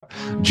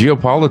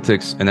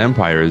Geopolitics and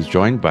Empire is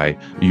joined by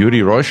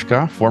Iurie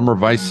Roşca, former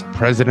vice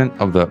president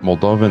of the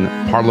Moldovan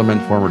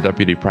parliament, former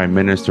deputy prime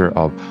minister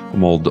of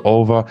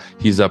Moldova.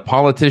 He's a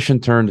politician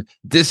turned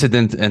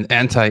dissident and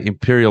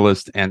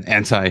anti-imperialist and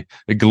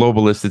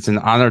anti-globalist. It's an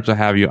honor to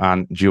have you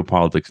on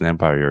Geopolitics and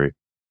Empire, Iurie.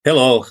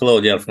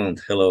 Hello, dear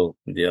friend. Hello,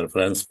 dear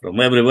friends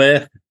from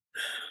everywhere.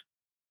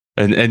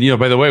 And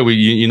by the way,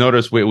 you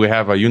notice we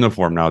have a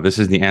uniform now. This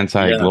is the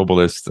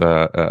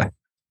anti-globalist.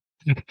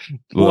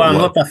 Who are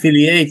not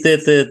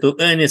affiliated to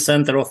any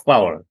center of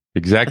power.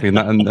 Exactly,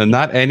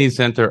 not any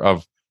center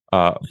of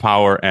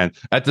power. And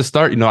at the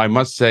start, I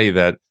must say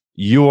that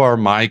you are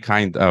my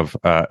kind of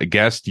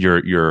guest.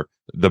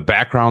 The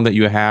background that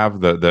you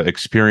have, the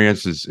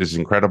experience is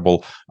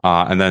incredible.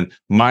 And then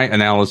my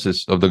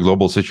analysis of the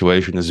global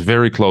situation is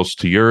very close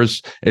to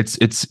yours.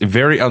 It's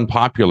very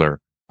unpopular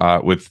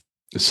with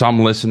some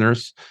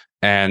listeners.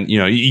 And,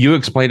 you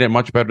explain it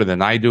much better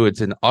than I do.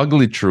 It's an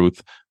ugly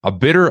truth, a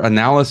bitter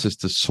analysis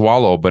to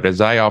swallow. But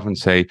as I often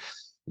say,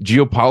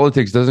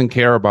 geopolitics doesn't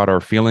care about our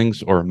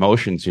feelings or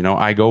emotions.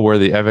 I go where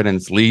the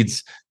evidence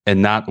leads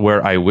and not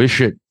where I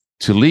wish it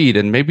to lead.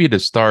 And maybe to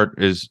start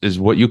is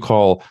what you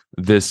call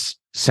this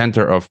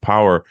center of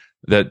power,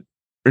 that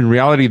in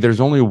reality, there's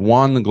only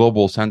one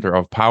global center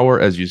of power,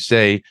 as you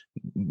say,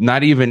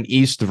 not even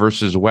East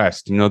versus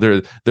West.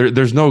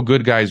 There's no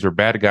good guys or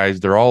bad guys.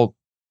 They're all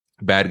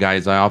bad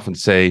guys. I often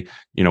say,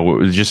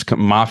 just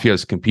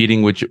mafias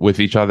competing with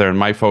each other. And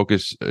my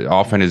focus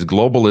often is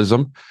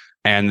globalism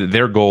and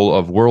their goal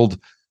of world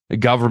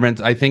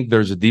government. I think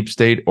there's a deep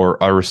state or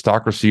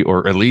aristocracy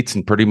or elites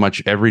in pretty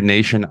much every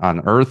nation on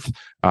earth,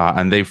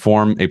 and they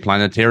form a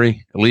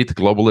planetary elite,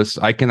 globalists.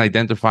 I can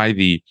identify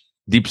the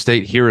deep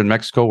state here in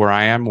Mexico, where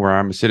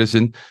I'm a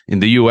citizen. In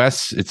the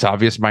U.S., it's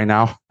obvious by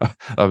now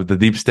of the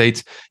deep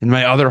states. In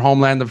my other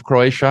homeland of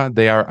Croatia,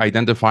 they are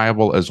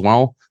identifiable as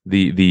well,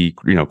 the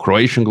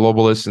Croatian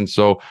globalists. And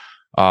so,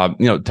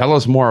 tell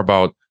us more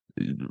about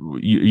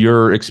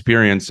your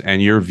experience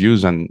and your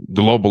views on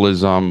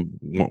globalism,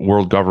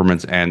 world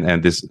governments,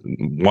 and this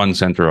one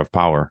center of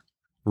power.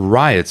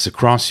 Riots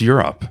across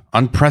Europe,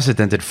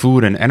 unprecedented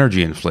food and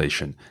energy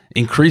inflation,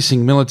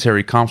 increasing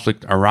military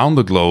conflict around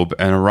the globe,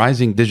 and a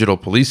rising digital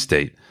police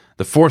state.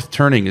 The fourth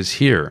turning is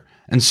here,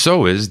 and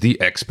so is the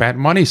Expat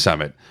Money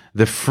Summit.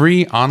 The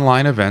free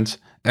online event,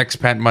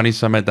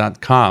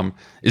 expatmoneysummit.com,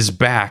 is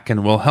back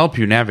and will help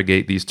you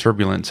navigate these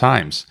turbulent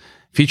times.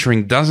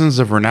 Featuring dozens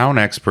of renowned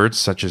experts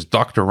such as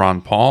Dr.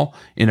 Ron Paul,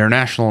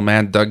 international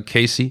man Doug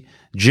Casey,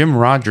 Jim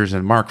Rogers,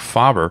 and Mark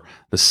Faber,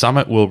 the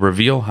summit will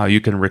reveal how you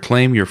can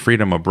reclaim your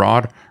freedom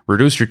abroad,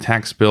 reduce your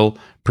tax bill,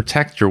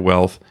 protect your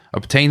wealth,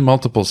 obtain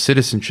multiple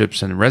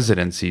citizenships and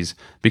residencies,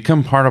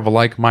 become part of a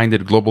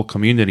like-minded global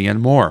community, and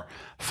more.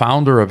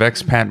 Founder of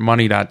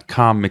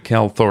expatmoney.com,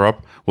 Mikhail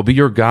Thorup, will be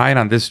your guide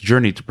on this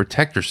journey to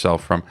protect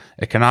yourself from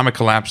economic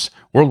collapse,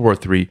 World War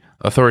III,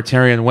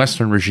 authoritarian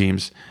Western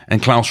regimes,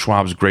 and Klaus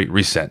Schwab's Great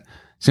Reset.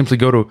 Simply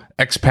go to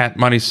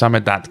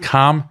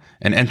expatmoneysummit.com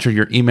and enter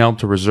your email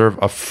to reserve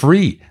a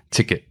free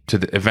ticket to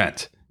the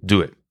event.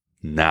 Do it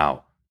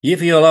now.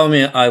 If you allow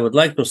me, I would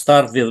like to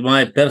start with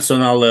my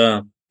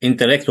personal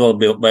intellectual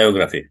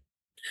biography.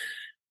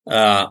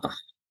 I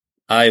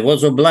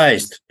was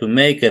obliged to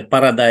make a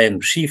paradigm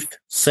shift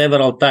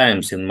several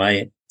times in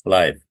my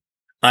life.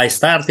 I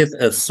started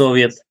as a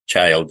Soviet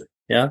child.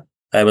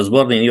 I was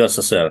born in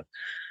USSR.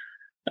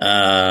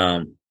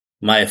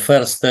 My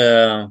first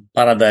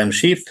paradigm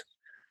shift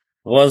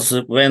was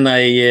when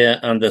I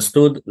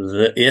understood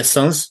the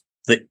essence,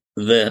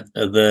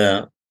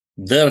 the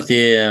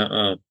dirty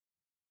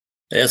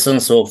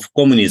essence of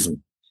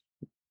communism.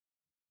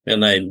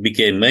 When I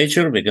became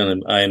mature,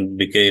 because I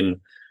became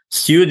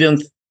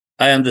student,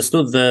 I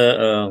understood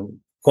the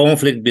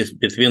conflict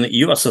between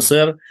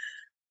USSR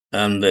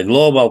and the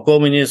global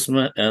communism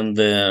and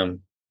the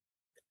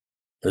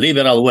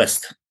liberal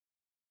West,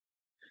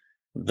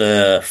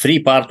 the free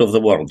part of the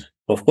world.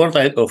 Of course,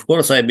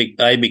 I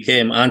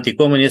became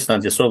anti-communist,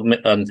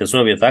 anti-Soviet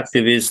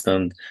activist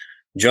and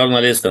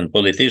journalist and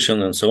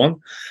politician and so on.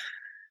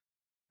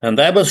 And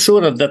I was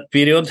sure at that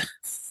period,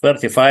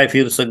 35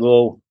 years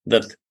ago,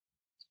 that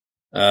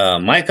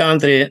my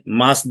country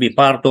must be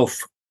part of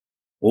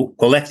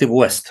collective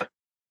West.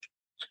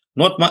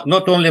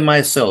 Not only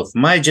myself,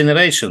 my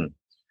generation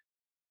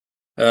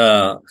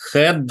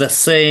had the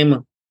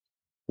same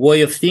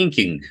way of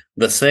thinking,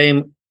 the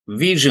same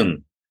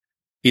vision.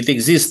 It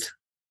exists.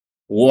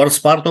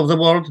 Worst part of the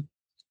world,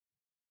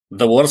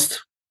 the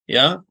worst,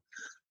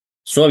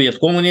 Soviet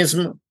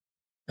communism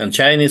and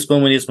Chinese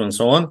communism and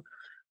so on,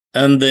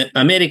 and the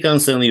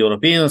Americans and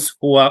Europeans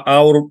who are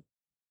our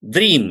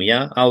dream,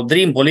 our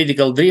dream,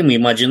 political dream,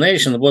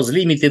 imagination was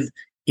limited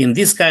in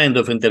this kind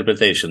of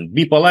interpretation.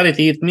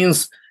 Bipolarity, it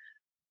means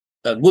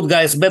good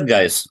guys, bad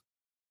guys,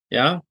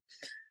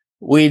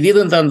 We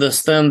didn't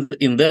understand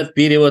in that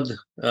period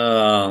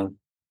the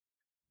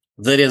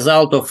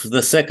result of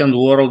the Second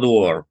World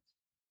War.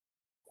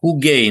 Who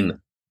gained?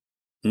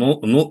 No,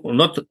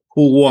 not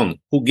who won.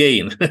 Who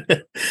gained?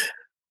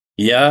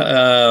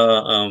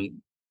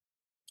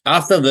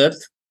 After that,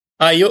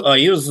 I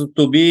used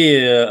to be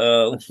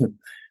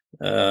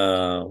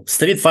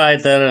street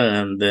fighter,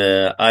 and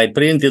I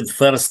printed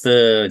first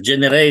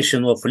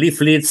generation of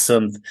leaflets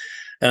and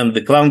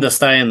the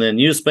clandestine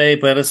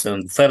newspapers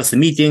and first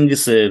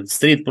meetings,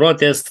 street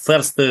protest,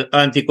 first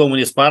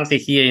anti-communist party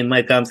here in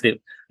my country,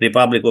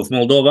 Republic of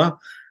Moldova.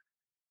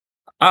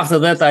 After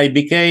that, I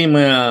became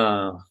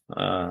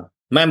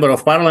member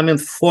of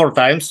parliament four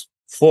times.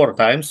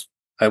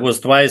 I was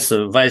twice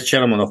vice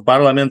chairman of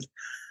parliament,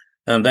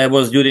 and I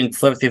was during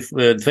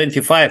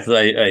 25,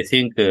 I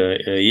think,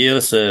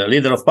 years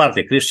leader of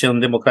party,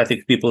 Christian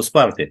Democratic People's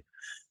Party.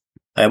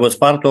 I was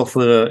part of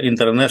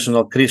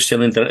international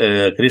Christian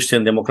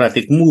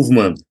Democratic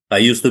movement. I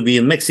used to be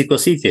in Mexico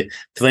City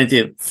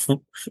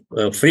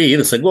 23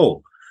 years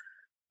ago.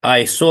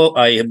 I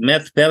have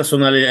met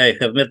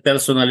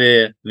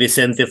personally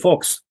Vicente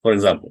Fox, for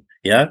example,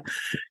 and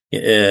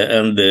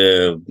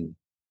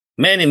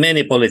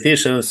many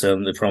politicians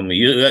and from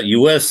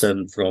US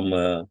and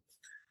from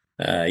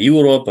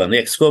Europe and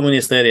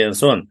ex-communist area and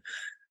so on.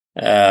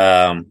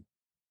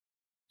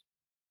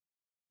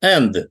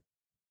 And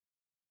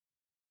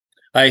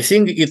I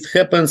think it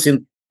happens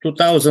in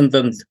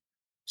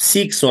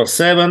 2006 or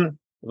 7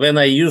 when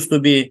I used to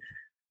be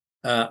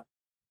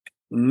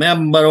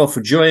member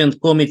of Joint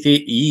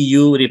Committee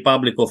EU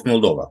Republic of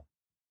Moldova.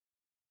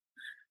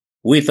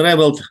 We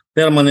traveled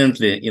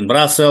permanently in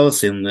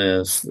Brussels, in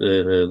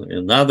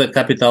other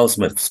capitals,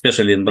 but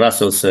especially in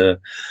Brussels,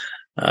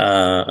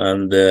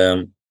 and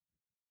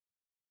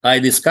I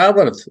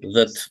discovered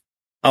that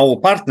our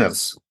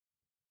partners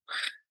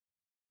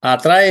are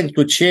trying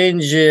to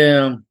change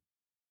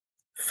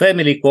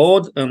family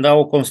code and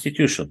our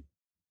constitution.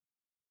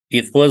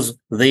 It was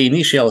the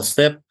initial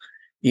step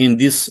in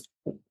this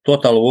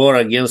total war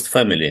against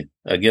family,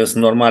 against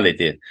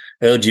normality,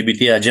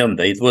 LGBT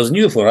agenda. It was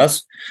new for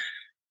us.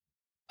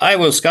 I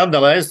was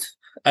scandalized.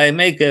 I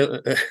make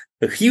a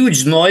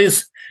huge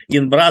noise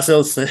in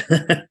Brussels.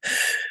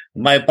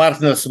 My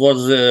partners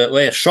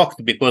were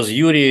shocked because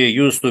Iurie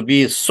used to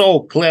be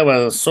so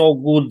clever, so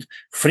good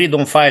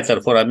freedom fighter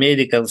for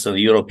Americans and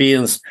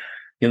Europeans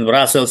in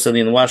Brussels and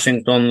in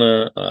Washington.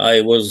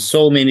 I was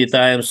so many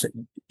times,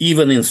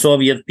 even in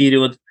Soviet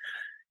period,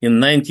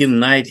 in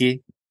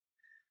 1990.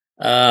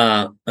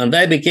 And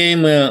I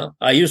became,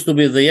 I used to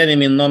be the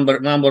enemy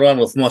number one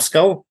of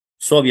Moscow,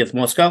 Soviet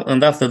Moscow.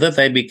 And after that,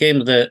 I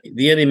became the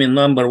enemy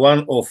number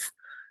one of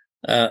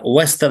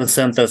Western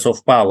centers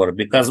of power,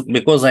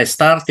 because I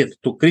started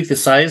to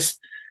criticize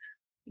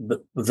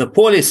the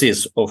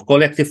policies of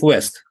collective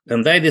West.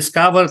 And I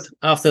discovered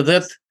after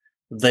that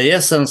the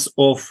essence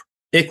of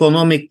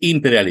economic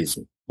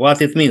imperialism,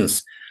 what it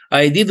means.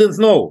 I didn't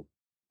know.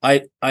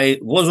 I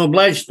was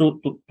obliged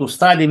to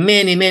study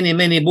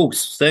many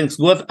books. Thanks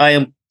God,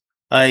 I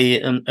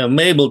am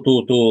able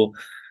to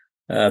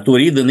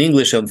read in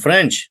English and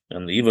French,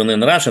 and even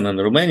in Russian and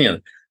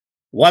Romanian,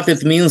 what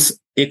it means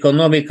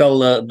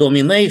economical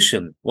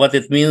domination, what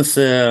it means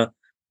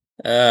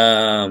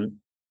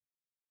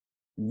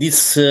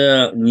this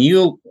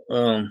new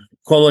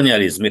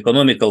colonialism,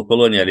 economical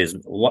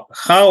colonialism.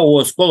 How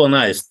was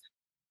colonized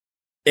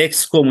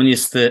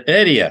ex-communist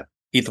area?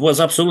 It was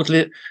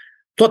absolutely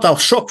total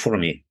shock for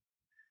me.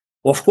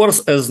 Of course,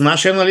 as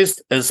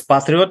nationalist, as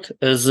patriot,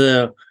 as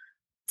a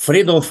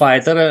freedom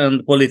fighter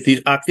and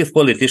active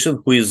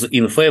politician who is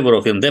in favor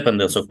of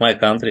independence of my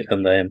country,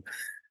 and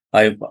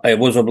I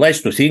was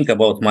obliged to think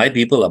about my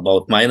people,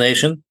 about my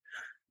nation.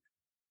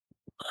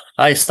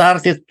 I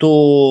started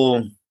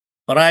to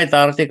write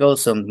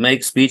articles and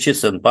make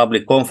speeches and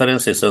public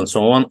conferences and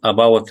so on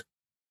about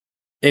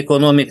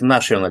economic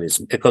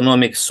nationalism,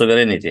 economic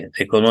sovereignty,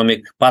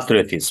 economic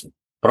patriotism,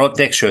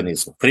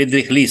 protectionism,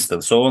 Friedrich List,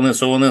 and so on and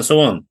so on and so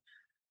on.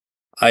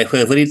 I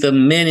have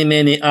written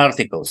many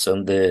articles,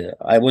 and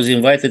I was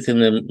invited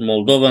in the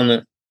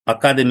Moldovan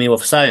Academy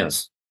of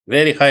Science,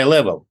 very high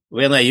level,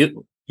 when I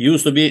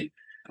used to be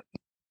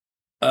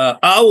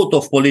out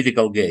of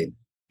political game,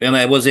 when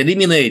I was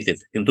eliminated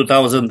in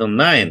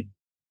 2009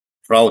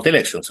 throughout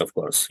elections, of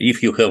course.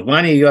 If you have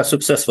money, you are a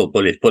successful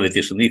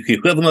politician. If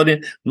you have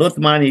not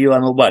money, you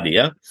are nobody.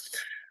 Yeah.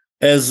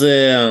 As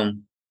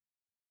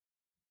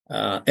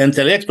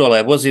intellectual,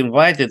 I was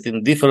invited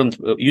in different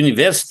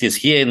universities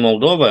here in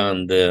Moldova,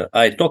 and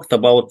I talked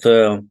about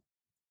the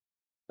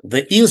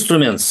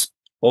instruments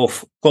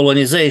of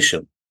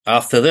colonization.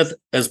 After that,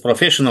 as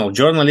professional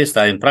journalist,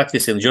 I am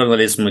practicing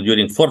journalism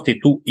during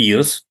 42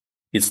 years.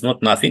 It's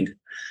not nothing.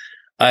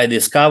 I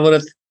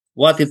discovered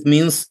what it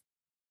means: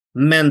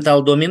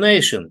 mental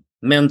domination,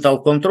 mental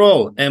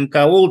control, MK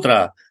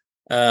Ultra,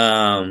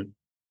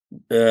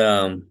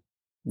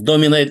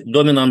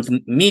 dominant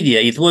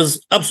media. It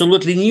was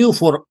absolutely new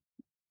for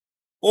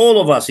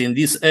all of us in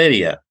this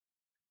area.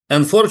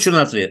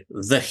 Unfortunately,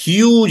 the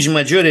huge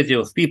majority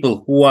of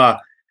people who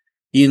are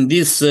in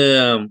this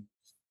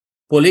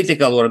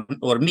political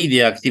or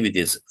media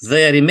activities,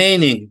 they are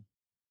remaining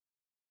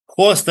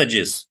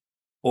hostages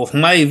of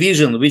my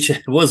vision, which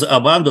was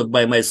abandoned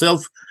by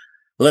myself,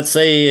 let's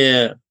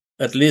say,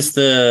 at least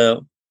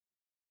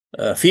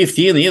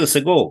 15 years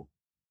ago.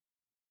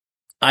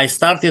 I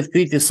started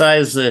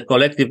criticize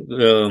collective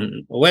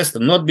West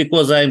not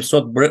because I'm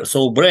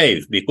so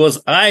brave, because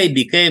I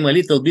became a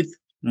little bit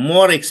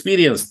more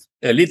experienced,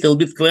 a little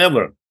bit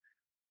clever.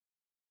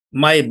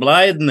 My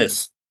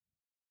blindness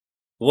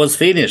was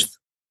finished.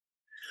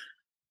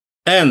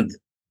 And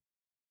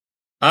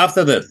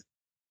after that,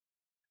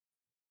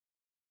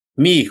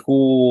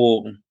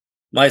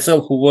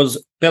 myself who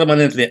was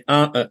permanently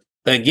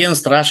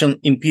against Russian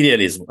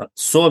imperialism,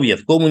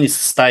 Soviet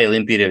communist style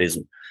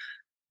imperialism,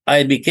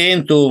 I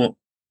began to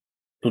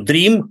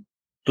dream,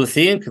 to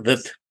think that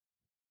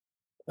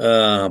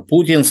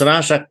Putin's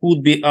Russia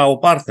could be our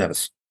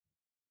partners.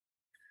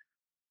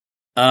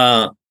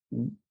 But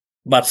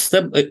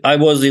I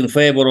was in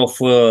favor of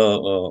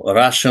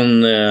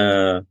Russian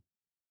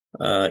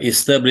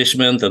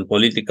establishment and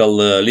political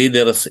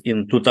leaders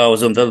in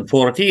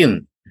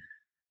 2014,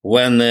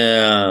 when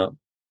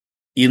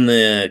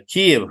in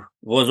Kiev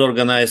was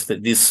organized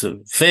this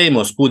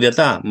famous coup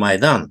d'etat,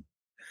 Maidan.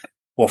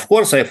 Of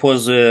course, I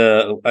was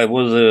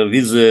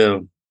with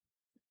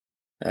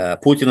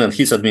Putin and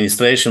his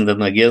administration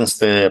and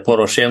against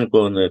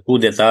Poroshenko and coup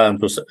d'etat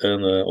and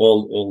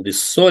all this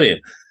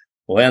story.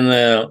 When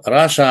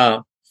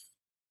Russia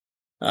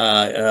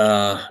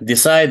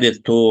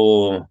decided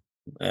to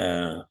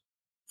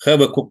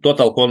have a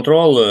total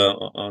control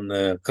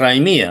on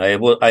Crimea,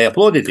 I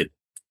applauded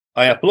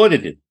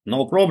it.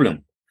 No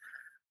problem.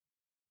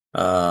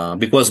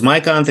 Because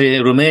my country,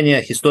 Romania,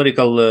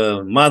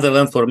 historical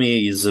motherland for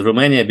me is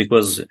Romania,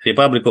 because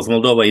Republic of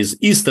Moldova is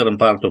eastern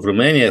part of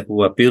Romania,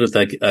 who appeared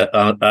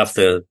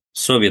after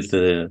Soviet,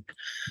 the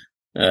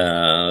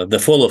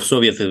fall of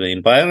Soviet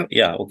Empire.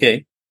 Yeah,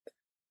 okay.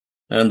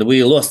 And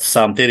we lost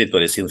some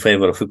territories in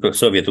favor of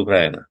Soviet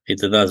Ukraine.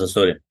 It's another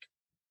story.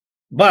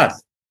 But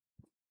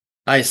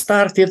I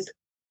started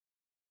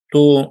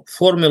to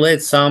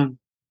formulate some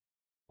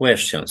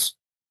questions.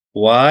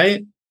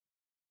 Why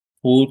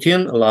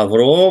Putin,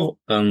 Lavrov,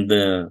 and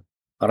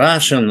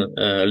Russian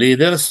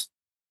leaders,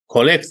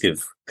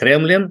 collective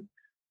Kremlin,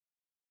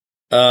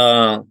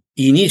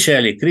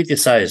 initially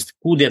criticized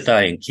coup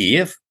d'etat in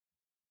Kiev,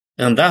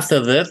 and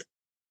after that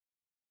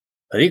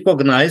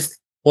recognized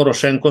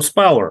Poroshenko's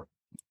power.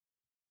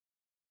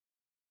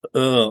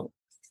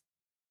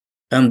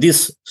 And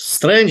this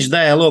strange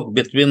dialogue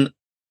between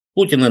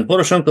Putin and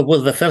Poroshenko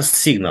was the first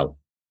signal.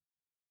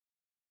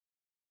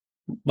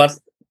 But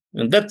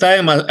at that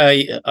time,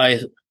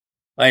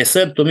 I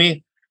said to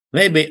me,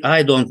 maybe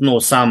I don't know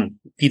some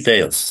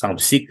details, some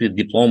secret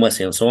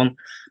diplomacy and so on.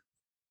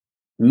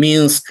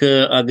 Minsk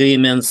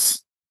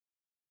agreements,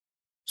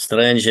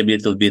 strange a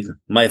little bit.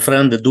 My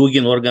friend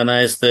Dugin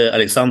organized,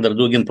 Alexander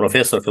Dugin,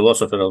 professor,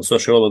 philosopher, and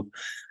sociologist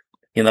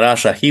in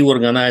Russia. He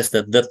organized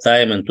at that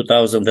time in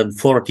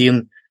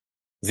 2014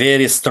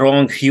 very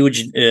strong,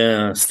 huge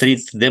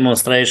street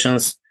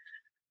demonstrations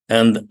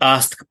and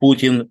asked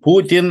Putin,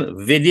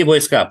 веди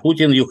войска.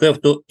 Putin, you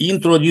have to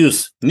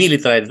introduce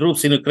military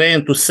troops in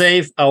Ukraine to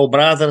save our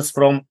brothers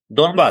from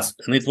Donbass.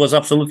 And it was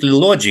absolutely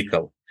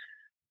logical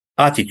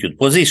attitude,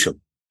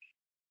 position.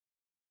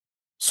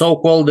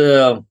 So-called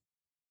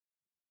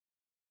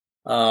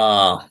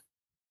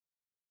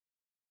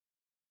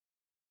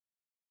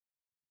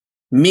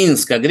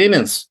Minsk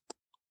agreements,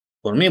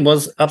 for me,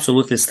 was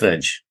absolutely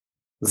strange.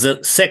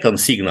 The second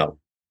signal,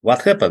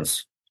 what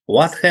happens?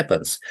 What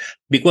happens?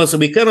 Because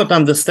we cannot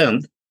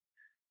understand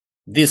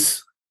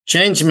this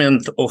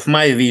changement of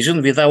my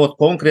vision without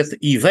concrete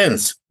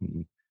events.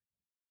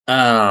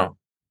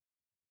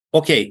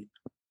 Okay,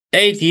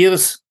 8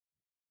 years,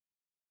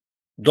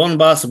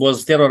 Donbass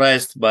was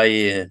terrorized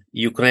by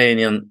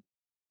Ukrainian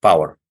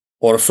power,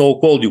 or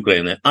so-called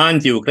Ukrainian,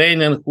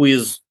 anti-Ukrainian, who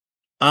is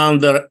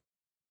under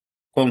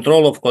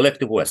control of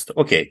collective West.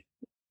 Okay.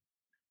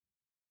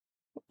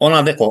 On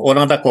a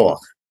d'accord.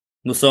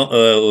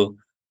 So,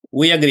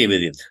 we agree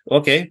with it.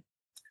 Okay.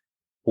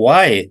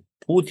 Why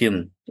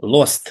Putin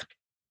lost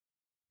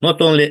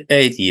not only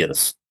 8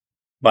 years,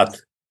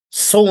 but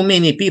so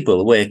many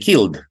people were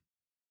killed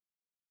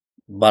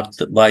but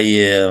by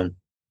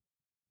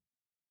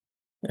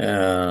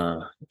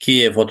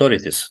Kiev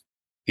authorities?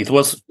 It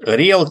was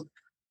real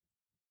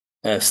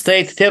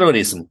state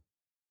terrorism,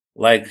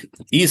 like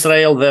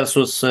Israel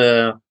versus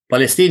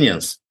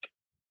Palestinians.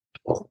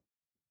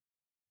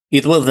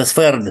 It was the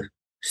third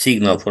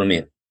signal for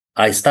me.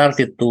 I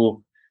started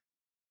to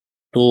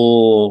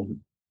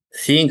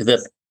think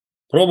that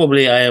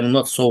probably I am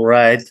not so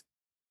right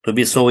to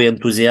be so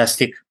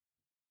enthusiastic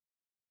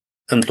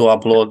and to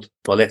applaud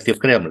collective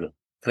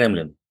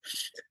Kremlin.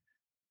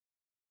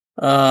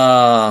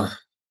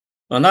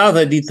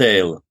 Another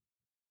detail.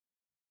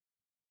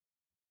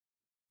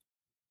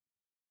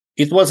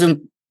 It was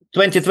in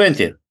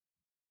 2020.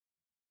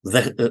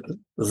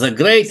 The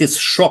greatest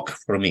shock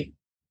for me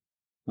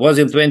was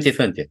in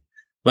 2020,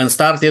 when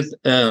started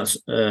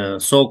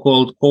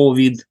so-called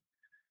COVID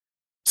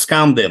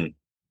scandal,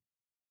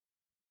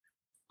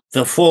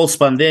 the false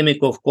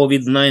pandemic of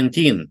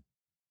COVID-19.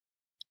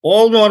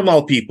 All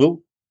normal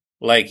people,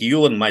 like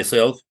you and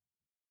myself,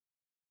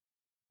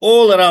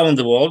 all around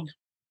the world,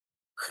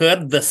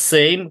 had the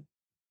same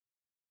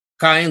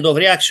kind of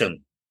reaction.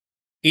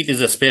 It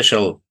is a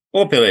special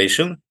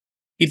operation.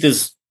 It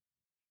is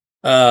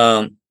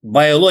a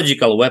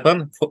biological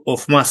weapon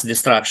of mass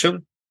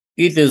destruction.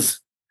 It is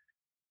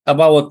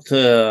about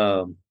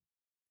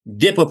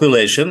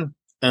depopulation,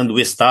 and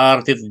we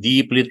started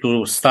deeply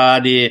to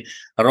study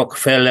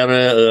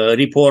Rockefeller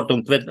report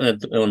on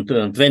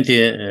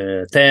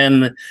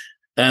 2010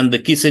 and the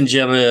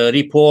Kissinger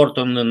report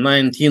on the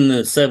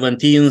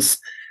 1917s,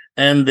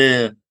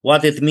 and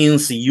what it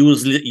means,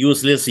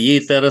 useless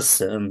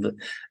eaters, and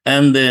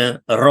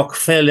the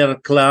Rockefeller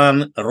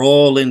clan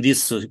role in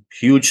this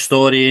huge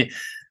story,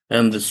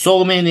 and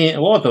so many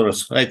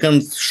authors. I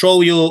can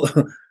show you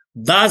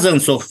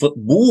dozens of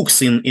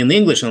books in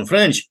English and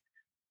French,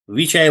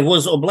 which I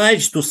was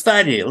obliged to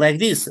study like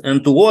this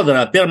and to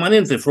order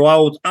permanently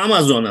throughout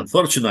Amazon,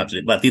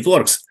 unfortunately, but it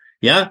works.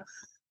 Yeah.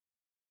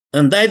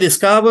 And I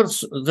discovered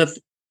that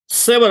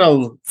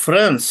several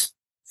friends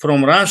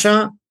from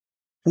Russia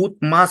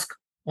put mask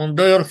on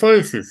their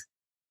faces.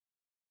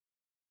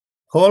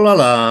 Oh la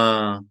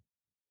la.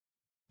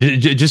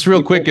 Just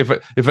real quick, if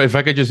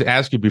I could just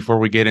ask you before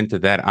we get into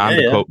that on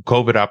the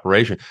COVID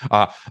operation,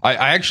 I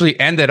actually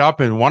ended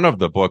up in one of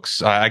the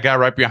books. I got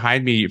right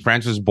behind me,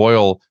 Francis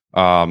Boyle,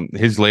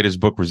 his latest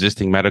book,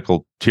 Resisting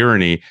Medical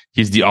Tyranny.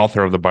 He's the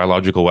author of the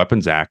Biological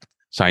Weapons Act,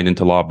 signed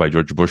into law by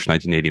George Bush,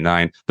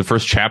 1989. The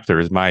first chapter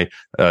is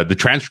the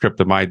transcript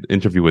of my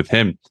interview with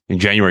him in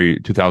January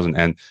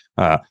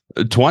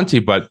 2020.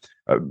 But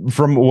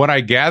from what I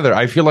gather,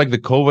 I feel like the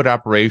COVID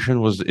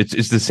operation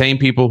it's the same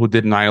people who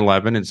did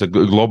 9/11. It's a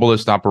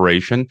globalist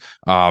operation.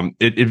 From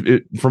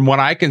what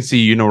I can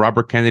see,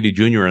 Robert Kennedy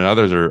Jr. and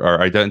others are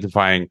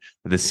identifying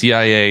the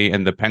CIA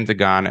and the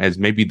Pentagon as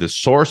maybe the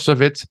source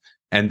of it,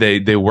 and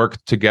they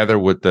work together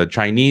with the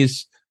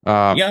Chinese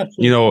labs.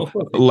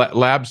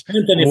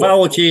 Anthony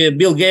Fauci,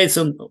 Bill Gates,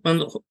 and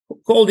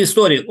all this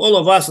story. All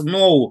of us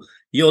know,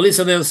 your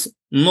listeners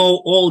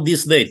know all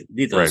these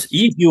details. Right.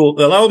 If you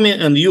allow me,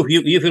 and if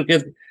you can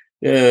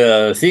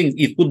think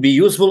it could be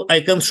useful,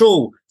 I can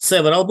show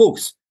several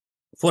books.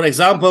 For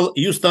example,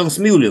 Eustace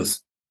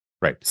Mullins,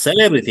 right?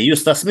 Celebrity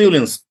Eustace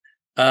Mullins,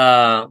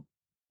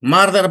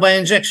 Murder by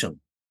Injection,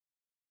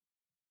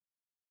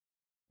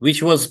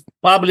 which was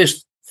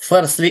published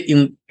firstly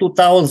in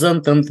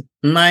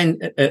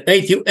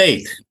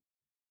 2088,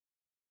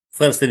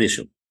 first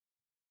edition,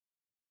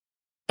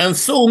 and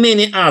so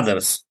many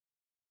others.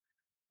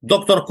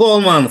 Dr.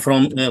 Coleman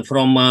from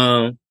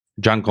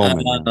John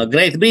Coleman,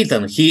 Great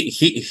Britain, he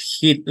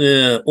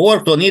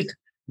worked on it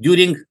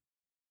during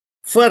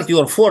 30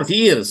 or 40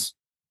 years.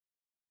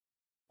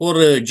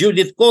 Or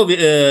Judith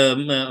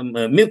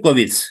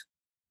Milkovich,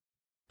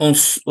 on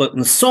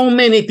so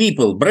many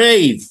people,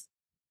 brave,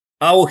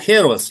 our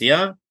heroes,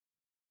 yeah.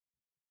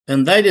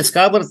 And I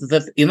discovered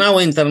that in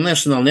our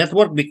international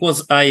network,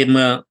 because I am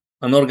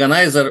an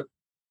organizer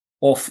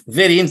of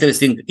very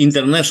interesting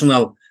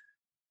international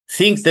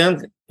think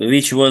tank,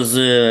 which was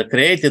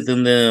created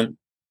in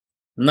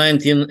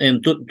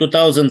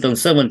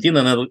 2017,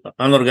 and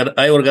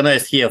I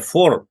organized here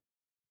 4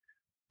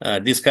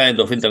 this kind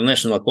of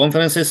international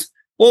conferences.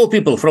 All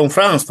people from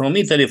France, from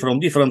Italy, from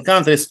different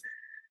countries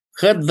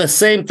had the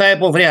same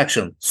type of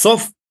reaction. So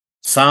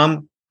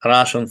some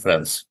Russian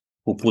friends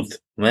who put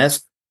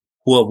masks,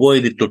 who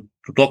avoided to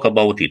talk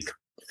about it.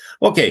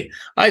 Okay,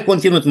 I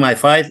continued my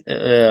fight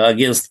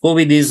against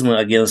COVIDism,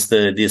 against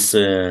this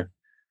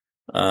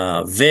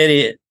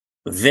very,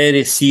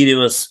 very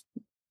serious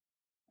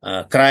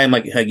crime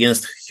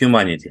against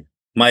humanity.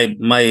 My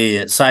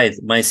site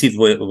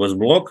was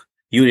blocked.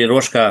 Iurie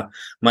Roşca,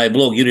 my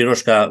blog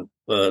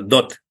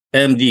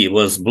IurieRoşca.md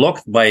was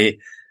blocked by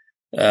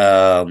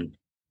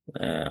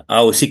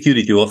our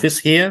security office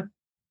here.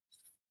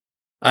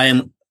 I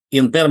am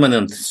in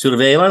permanent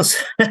surveillance.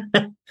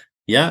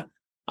 Yeah,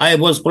 I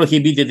was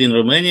prohibited in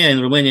Romania.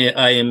 In Romania,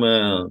 I am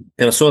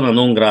persona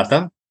non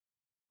grata.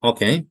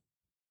 Okay.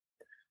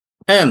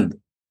 And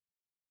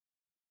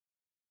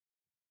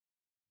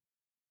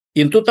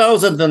in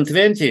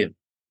 2020,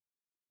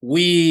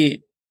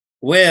 we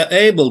were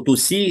able to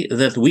see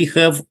that we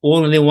have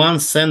only one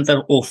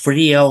center of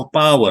real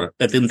power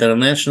at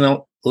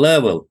international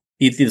level.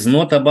 It is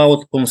not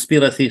about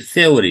conspiracy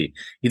theory.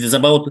 It is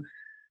about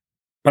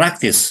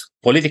practice,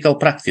 political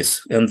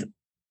practice, and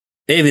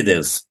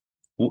evidence.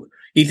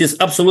 It is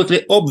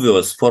absolutely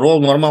obvious for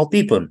all normal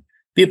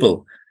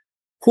people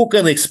who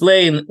can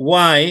explain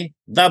why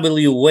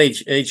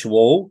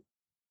WHO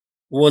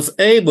was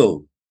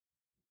able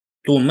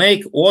to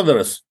make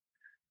orders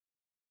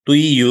to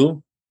EU,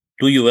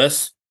 to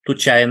US, to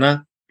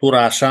China, to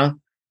Russia,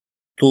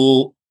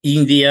 to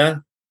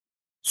India,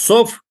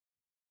 so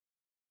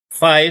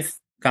 5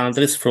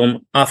 countries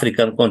from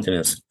African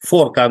continents,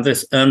 4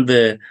 countries,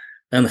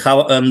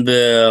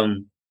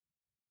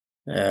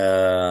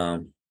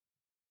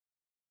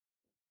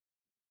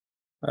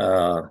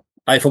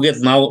 I forget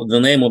now the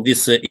name of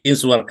this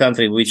insular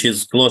country which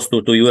is close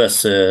to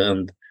US,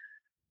 and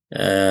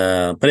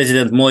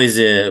President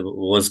Moise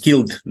was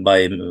killed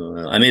by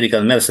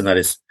American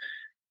mercenaries.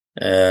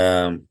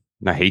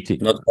 Haiti.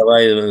 Not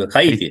Hawaii,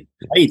 Haiti.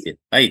 Haiti,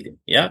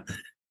 yeah.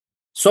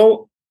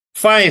 So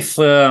 5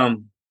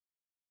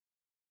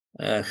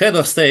 head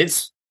of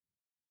states,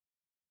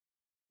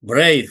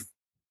 brave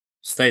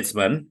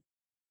statesmen,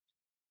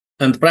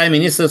 and prime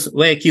ministers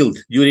were killed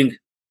during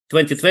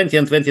 2020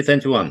 and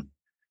 2021.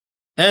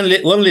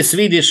 Only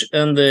Swedish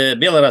and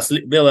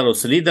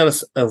Belarus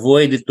leaders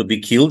avoided to be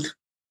killed,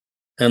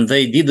 and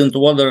they didn't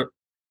order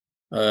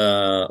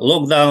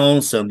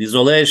lockdowns and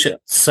isolation,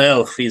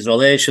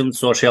 self-isolation,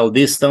 social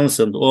distance,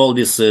 and all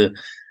this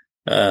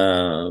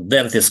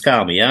dirty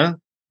scum, yeah?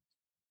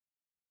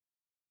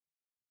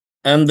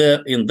 And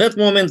in that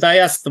moment, I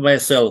asked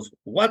myself,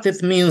 what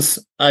it means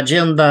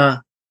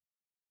Agenda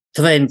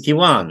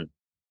 21?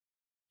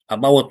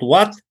 About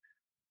what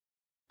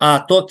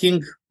are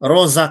talking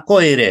Rosa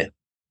Coire?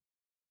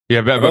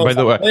 Yeah, by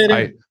the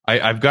way,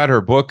 I've got her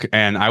book,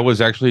 and I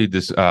was actually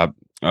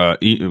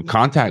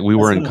contact. We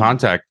were in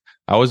contact.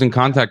 I was in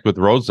contact with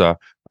Rosa,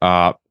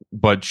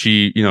 but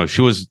she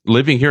was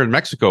living here in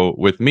Mexico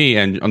with me,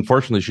 and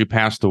unfortunately, she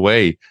passed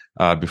away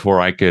before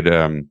I could.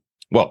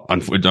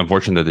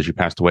 Unfortunately, that she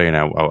passed away, and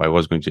I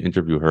was going to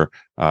interview her.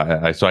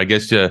 So I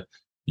guess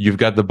you've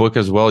got the book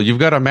as well. You've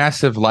got a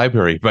massive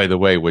library, by the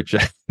way, which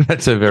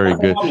that's a very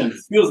good.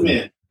 Excuse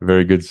me.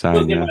 Very good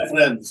sign.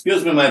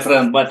 Excuse me, my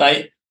friend, but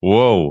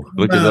Whoa!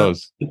 Look at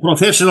those.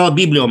 Professional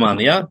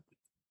biblioman, yeah.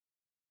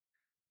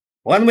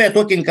 When we are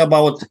talking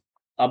about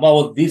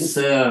this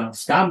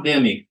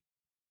scandemic,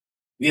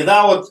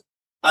 without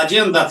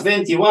Agenda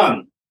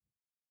 21,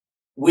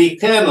 we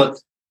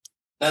cannot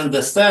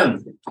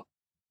understand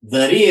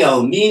the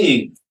real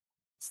meaning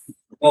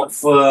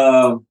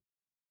of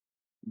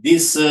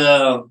this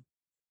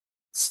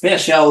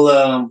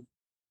special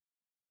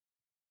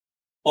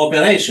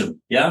operation.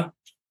 Yeah.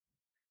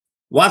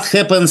 What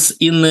happens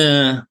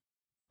in?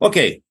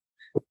 Okay,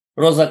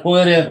 Rosa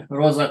Coire,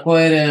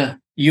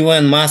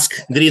 UN mask,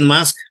 green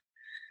mask.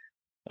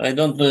 I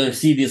don't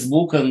see this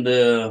book, and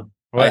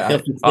I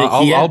have to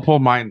stay here. I'll pull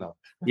mine up.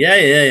 Yeah.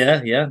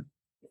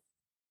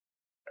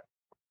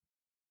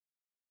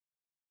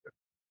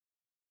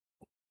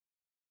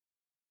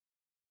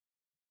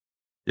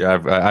 Yeah,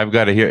 I've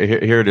got it here.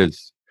 Here it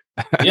is.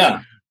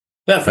 Yeah,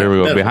 perfect. There we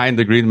go. Perfect. Behind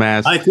the green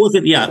mask. I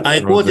quoted. Yeah,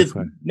 I quoted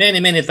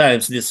many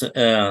times. This.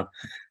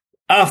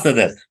 After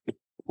that,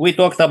 we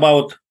talked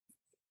about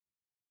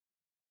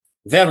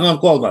Vernon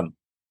Coleman.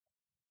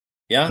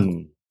 Yeah.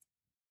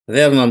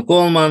 Vernon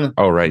Coleman.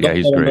 Oh, right. Yeah,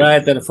 he's great.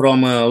 Writer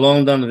from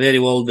London, very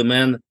old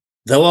man.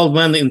 The old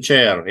man in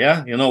chair.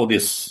 Yeah. You know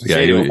this. Yeah,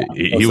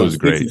 he was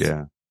great.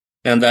 Yeah.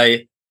 And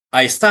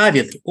I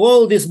studied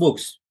all these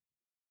books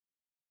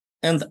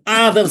and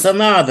others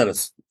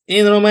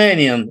in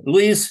Romanian.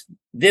 Luis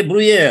de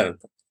Bruyere.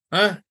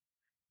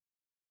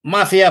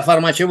 Mafia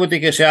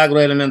farmaceutică și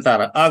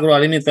agroalimentară.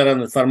 Agroalimentar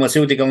and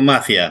pharmaceutical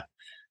mafia.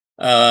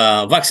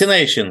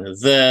 Vaccination,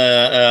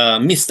 the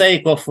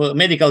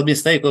medical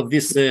mistake of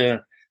this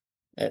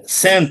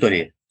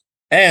century,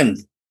 and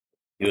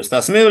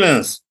Eustace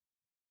Mullins,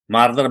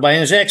 murder by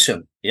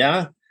injection.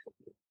 Yeah,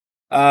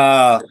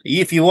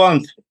 if you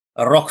want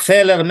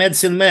Rockefeller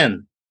medicine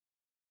man.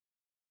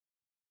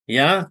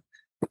 Yeah,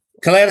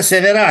 Claire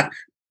Séverac,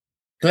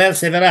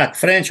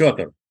 French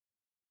author.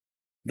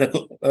 The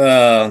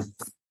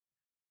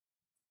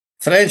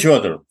French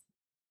author.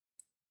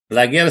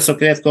 La guerre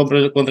secrète contre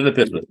le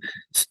peuple.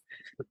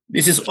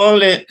 This is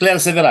only Claire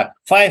Séverac.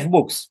 5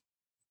 books.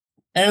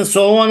 And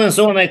so on and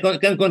so on. I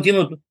can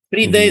continue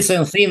 3 days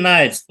and 3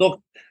 nights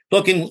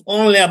talking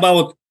only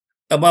about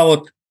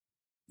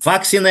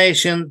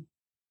vaccination,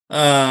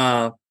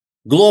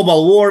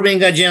 global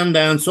warming agenda,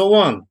 and so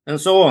on.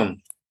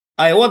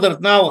 I ordered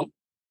now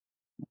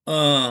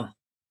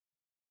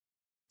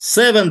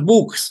 7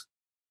 books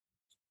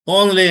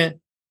only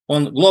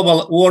on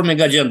global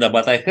warming agenda,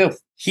 but I have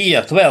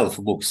here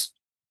 12 books,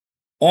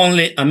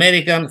 only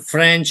American,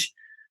 French,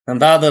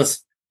 and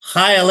others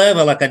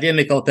high-level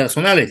academical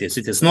personalities.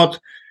 It is not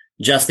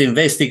just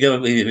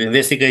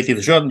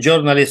investigative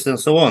journalists and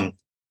so on.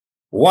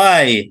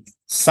 Why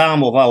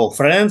some of our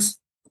friends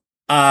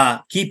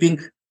are keeping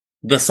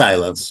the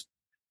silence?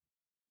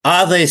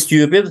 Are they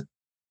stupid?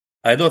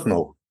 I don't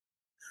know.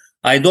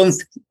 I don't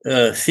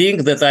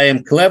think that I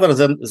am clever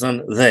than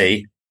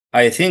they.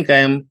 I think I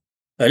am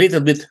a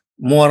little bit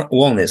more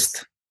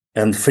honest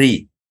and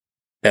free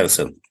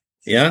person.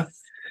 Yeah.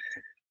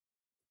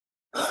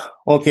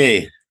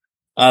 Okay.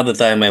 Other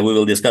time we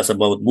will discuss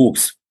about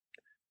books.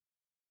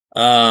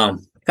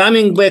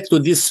 Coming back to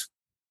this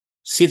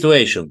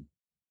situation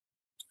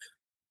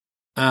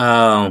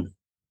on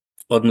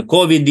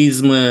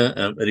COVIDism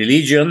and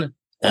religion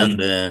and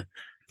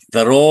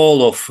the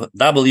role of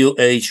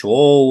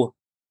WHO,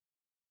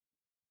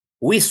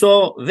 we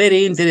saw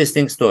very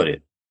interesting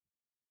story.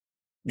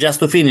 Just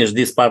to finish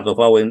this part of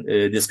our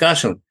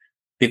discussion,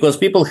 because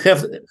people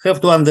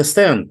have to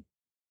understand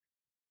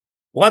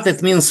what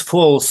it means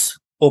false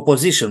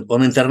opposition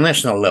on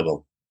international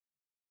level.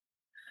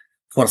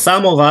 For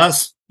some of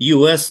us,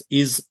 US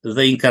is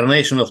the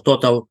incarnation of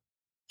total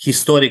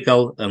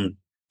historical and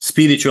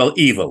spiritual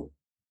evil.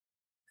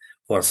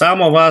 For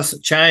some of us,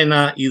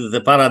 China is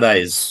the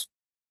paradise,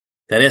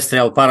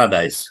 terrestrial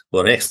paradise,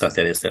 or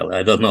extraterrestrial,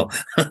 I don't know.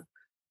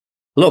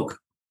 Look,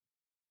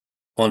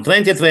 on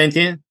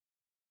 2020,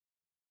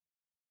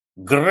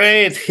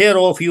 great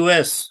hero of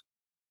US,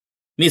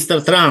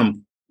 Mr.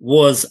 Trump,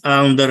 was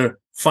under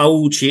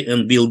Fauci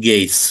and Bill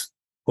Gates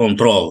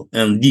control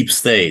and deep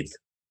state.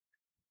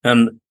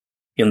 And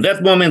in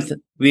that moment,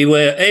 we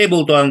were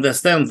able to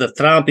understand that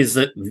Trump is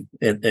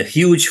a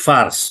huge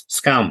farce,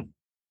 scam.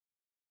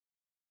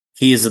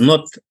 He is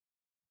not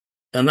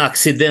an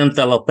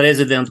accidental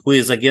president who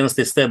is against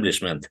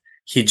establishment.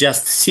 He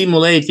just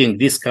simulating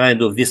this kind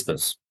of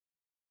discourse.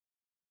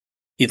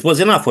 It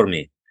was enough for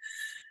me.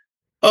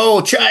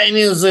 Oh,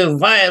 Chinese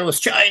virus,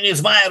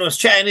 Chinese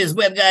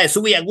bad guys,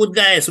 we are good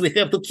guys, we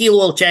have to kill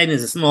all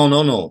Chinese.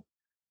 No.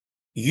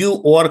 You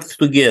worked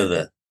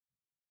together,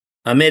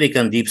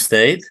 American deep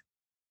state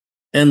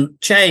and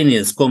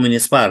Chinese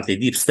Communist Party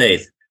deep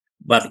state.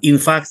 But in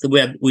fact,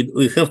 we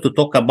have to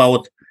talk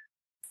about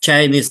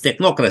Chinese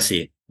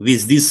technocracy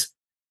with this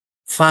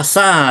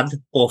facade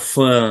of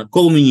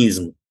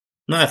communism.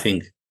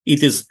 Nothing.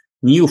 It is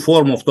new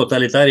form of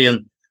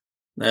totalitarian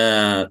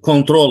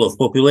control of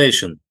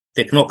population,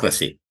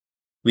 technocracy,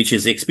 which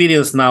is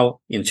experienced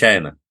now in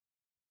China.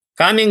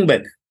 Coming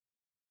back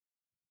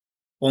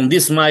on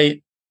this,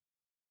 my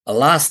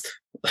last,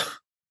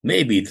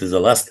 maybe it is the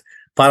last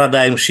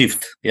paradigm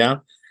shift. Yeah,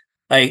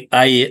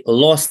 I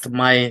lost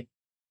my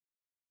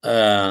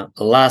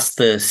last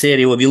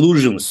series of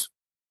illusions.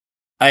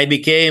 I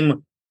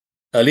became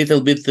a little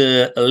bit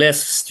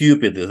less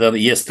stupid than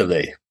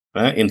yesterday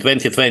in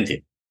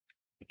 2020.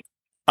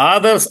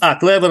 Others are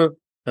clever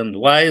and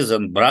wise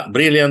and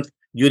brilliant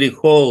during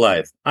whole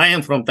life. I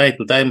am from time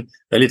to time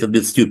a little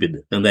bit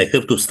stupid, and I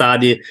have to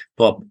study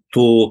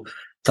to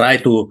try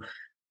to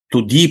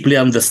deeply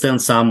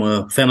understand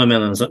some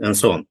phenomena and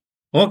so on.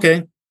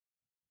 Okay.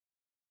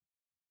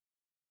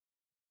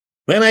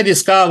 When I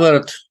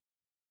discovered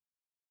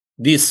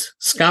this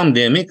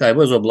scamdemic, I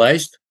was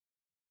obliged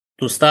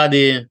to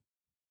study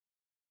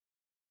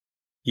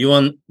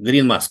Ion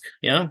Green Mask,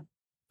 yeah,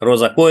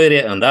 Rosa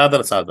Coire and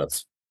others.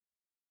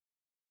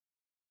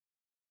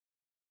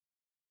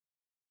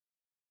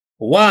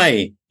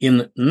 Why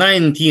in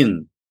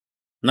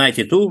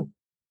 1992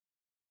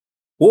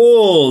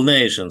 all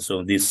nations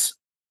of this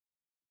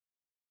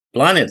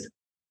planet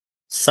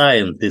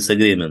signed this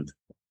agreement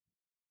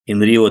in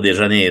Rio de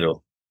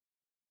Janeiro?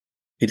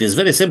 It is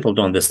very simple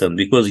to understand,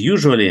 because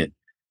usually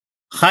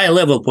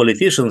high-level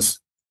politicians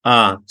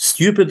are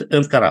stupid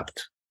and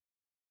corrupt.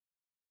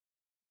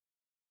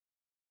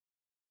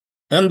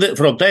 And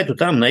from time to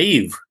time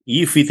naive,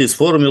 if it is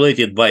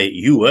formulated by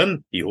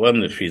UN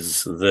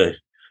is the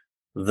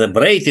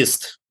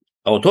greatest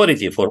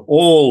authority for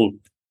all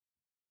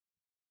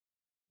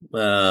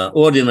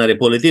ordinary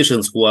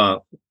politicians who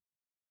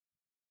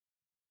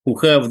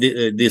have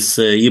this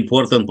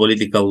important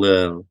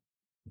political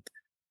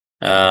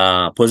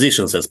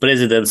positions as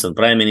presidents and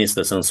prime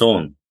ministers and so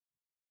on.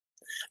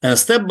 And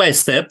step by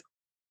step,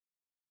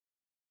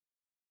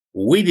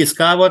 we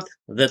discovered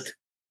that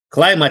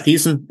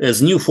climatism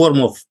as new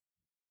form of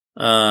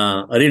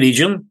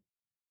religion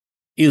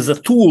is a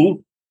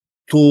tool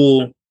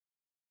to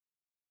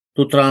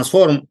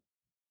transform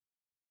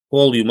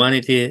all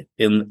humanity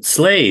in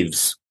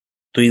slaves,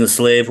 to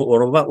enslave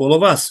all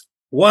of us.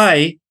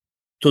 Why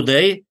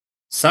today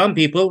some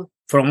people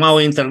from our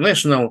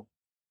international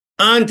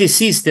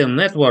anti-system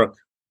network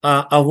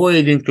are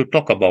avoiding to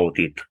talk about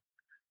it,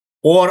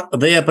 or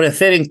they are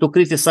preferring to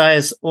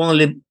criticize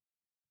only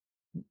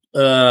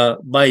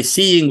by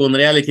seeing on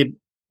reality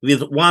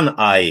with one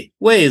eye?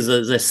 Where is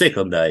the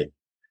second eye?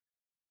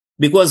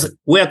 Because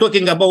we are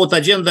talking about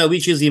agenda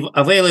which is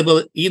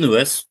available in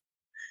US,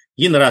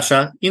 in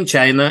Russia, in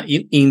China,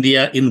 in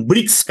India, in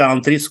BRICS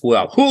countries who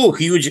are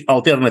huge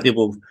alternative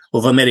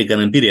of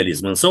American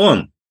imperialism and so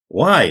on.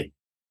 Why?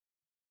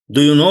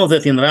 Do you know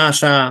that in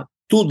Russia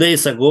 2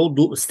 days ago,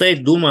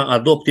 State Duma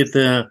adopted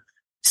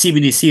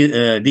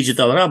CBDC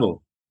digital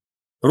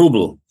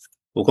ruble.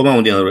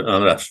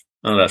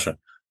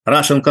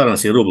 Russian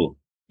currency, ruble.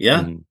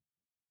 Yeah? Mm-hmm.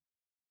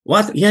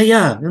 What?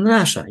 Yeah, in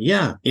Russia.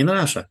 Yeah, in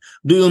Russia.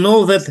 Do you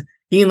know that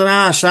in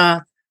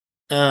Russia,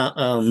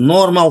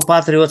 normal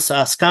patriots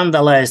are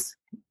scandalized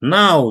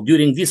now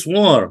during this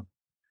war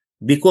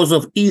because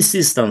of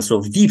insistence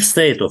of deep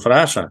state of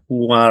Russia,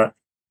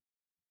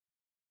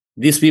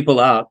 these people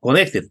are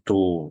connected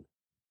to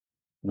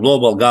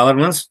global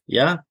governance,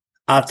 yeah,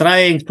 are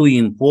trying to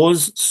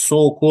impose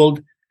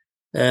so-called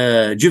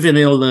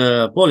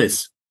juvenile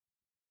policy.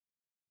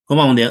 Come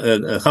on,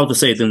 how to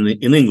say it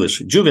in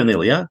English?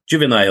 Juvenile, yeah?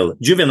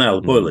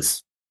 Juvenile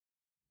policy.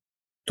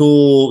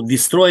 To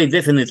destroy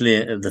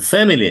definitely the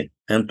family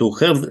and to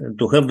have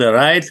the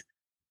right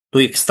to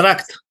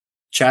extract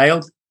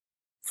child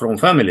from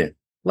family,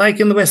 like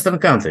in Western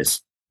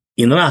countries,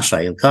 in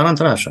Russia, in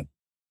current Russia.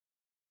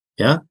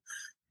 Yeah?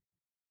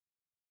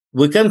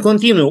 We can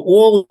continue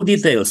all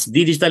details,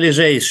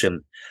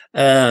 digitalization,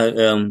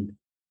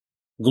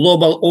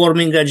 global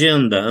warming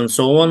agenda, and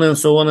so on and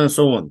so on and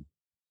so on.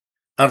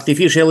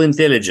 artificial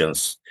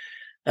intelligence,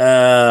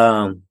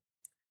 QR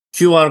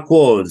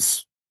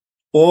codes,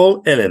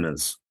 all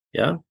elements,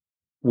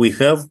 we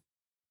have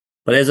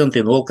present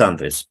in all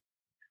countries.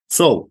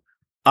 So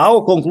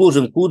our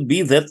conclusion could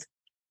be that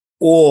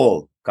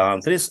all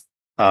countries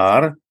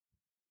are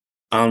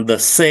under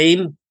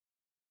same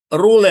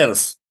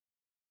rulers,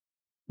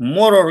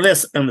 more or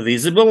less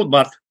invisible,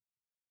 but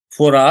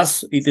for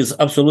us, it is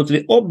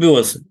absolutely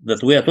obvious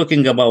that we are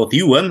talking about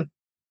UN.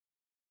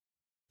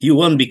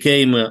 UN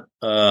became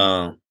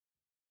a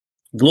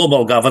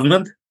global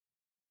government.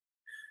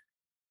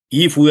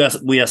 If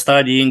we are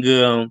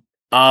studying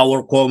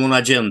our common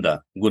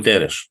agenda,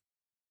 Guterres.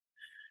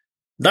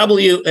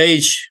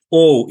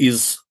 WHO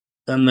is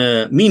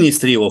a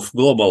ministry of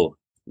global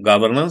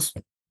governance.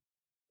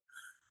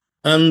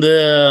 And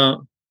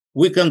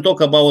we can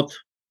talk about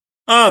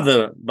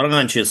other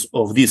branches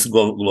of this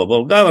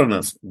global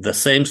governance, the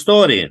same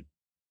story.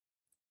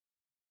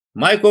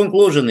 My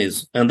conclusion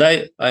is, and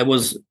I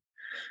was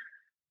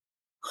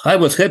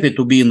happy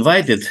to be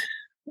invited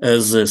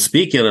as a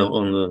speaker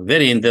on a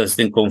very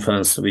interesting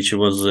conference, which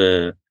was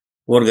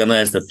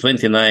organized at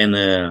 29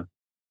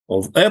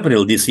 of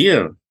April this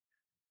year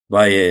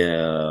by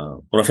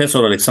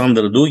Professor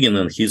Alexander Dugin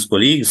and his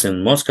colleagues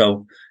in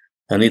Moscow.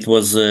 And it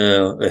was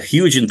a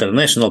huge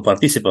international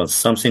participants,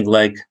 something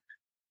like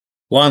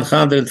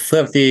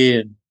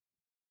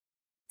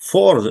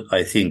 134,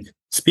 I think,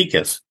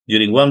 speakers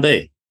during one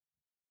day.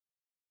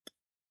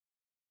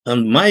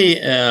 And my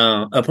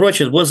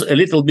approach was a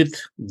little bit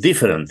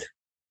different.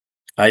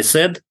 I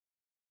said,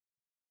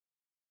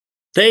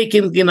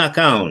 taking in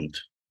account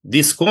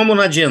this common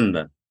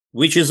agenda,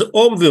 which is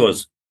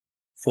obvious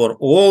for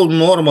all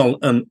normal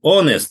and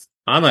honest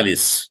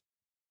analysts,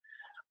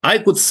 I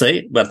could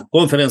say, but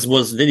conference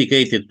was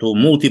dedicated to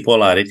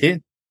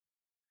multipolarity.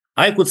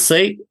 I could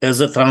say, as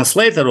a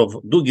translator of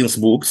Dugin's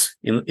books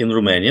in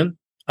Romanian,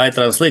 I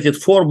translated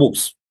four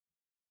books,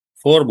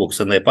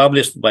 and I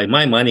published by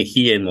my money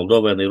here in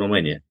Moldova and in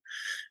Romania.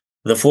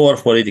 The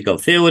fourth political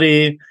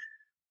theory,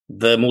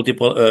 the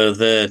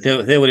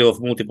theory of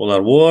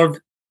multipolar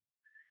world,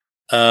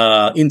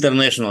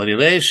 international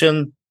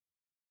relation,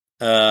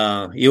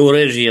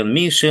 Eurasian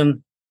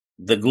mission,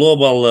 the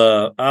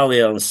Global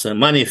Alliance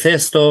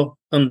Manifesto,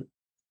 and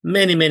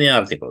many, many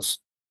articles.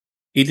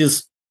 He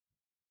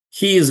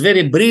is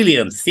very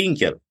brilliant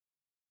thinker.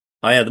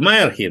 I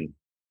admire him.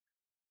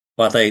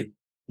 But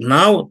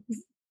now,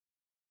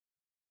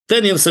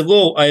 10 years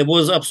ago, I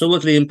was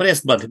absolutely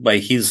impressed by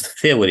his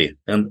theory.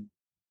 And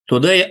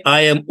today,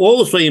 I am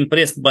also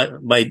impressed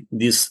by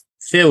this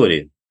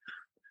theory.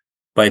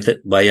 I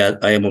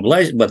am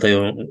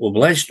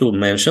obliged to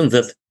mention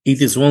that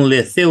it is only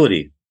a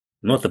theory,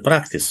 not a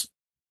practice.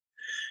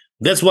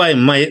 That's why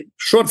my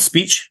short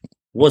speech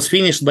was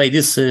finished by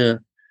this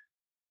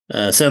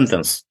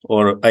sentence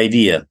or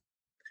idea.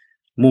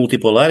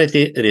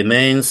 Multipolarity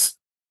remains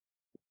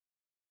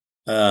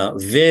a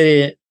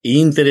very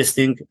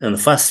interesting and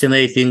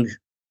fascinating,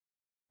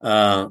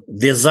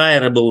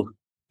 desirable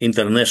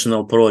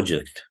international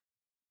project.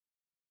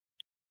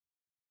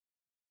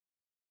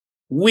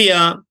 We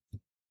are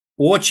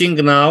watching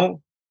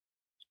now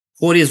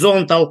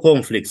horizontal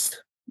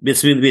conflicts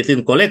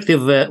between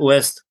collective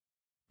West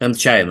and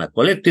China,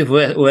 collective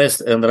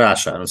West and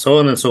Russia, and so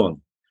on and so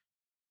on.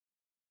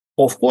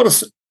 Of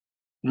course,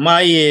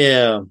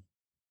 my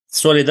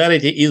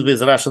solidarity is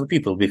with Russian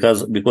people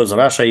because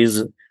Russia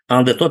is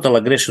under total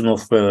aggression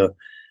of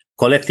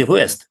collective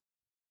West.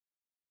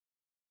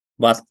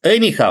 But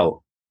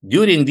anyhow,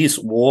 during this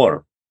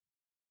war,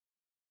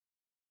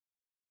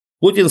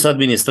 Putin's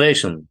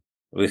administration,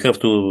 we have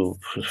to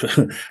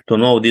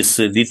know this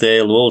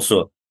detail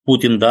also,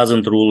 Putin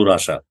doesn't rule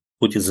Russia.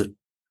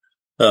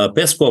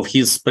 Peskov,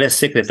 his press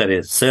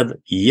secretary, said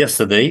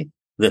yesterday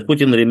that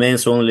Putin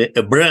remains only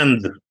a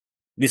brand.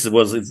 This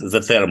was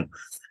the term.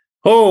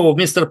 Oh,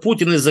 Mr.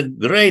 Putin is a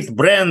great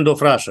brand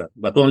of Russia,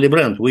 but only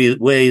brand.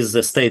 Where is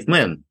the state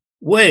man?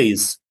 Where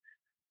is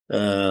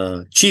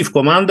chief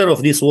commander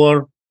of this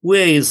war?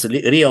 Where is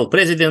real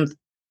president?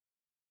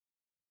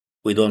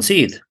 We don't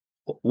see it.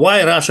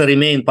 Why Russia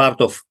remain part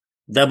of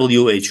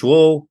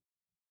WHO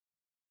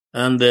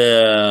and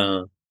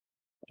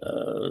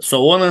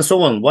so on and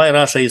so on? Why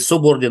Russia is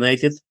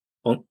subordinated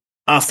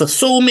after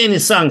so many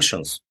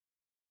sanctions?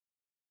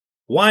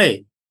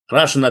 Why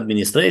Russian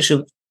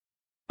administration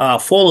are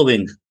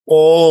following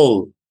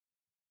all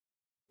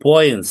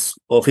points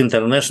of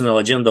international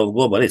agenda of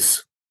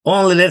globalists?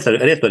 Only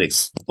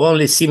rhetorics,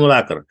 only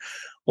simulacre,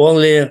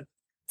 only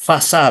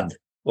facade,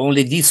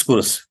 only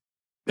discourse.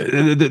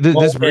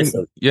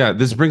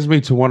 This brings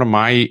me to one of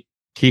my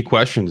key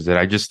questions that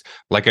I just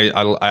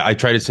I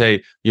try to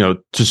say,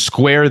 to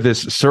square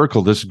this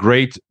circle, this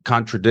great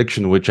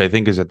contradiction, which I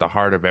think is at the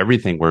heart of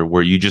everything,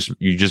 where you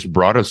just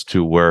brought us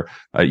to, where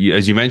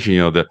as you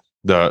mentioned,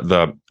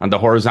 the on the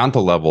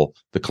horizontal level,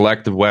 the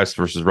collective West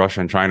versus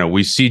Russia and China,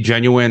 we see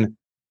genuine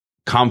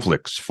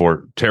conflicts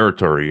for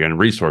territory and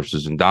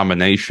resources and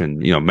domination,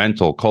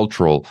 mental,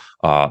 cultural,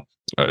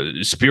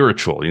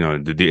 spiritual,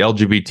 the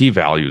LGBT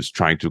values,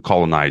 trying to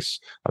colonize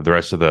the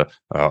rest of the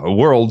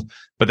world.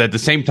 But at the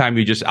same time,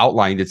 you just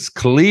outlined, it's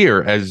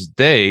clear as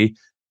day,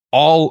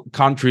 all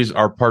countries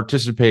are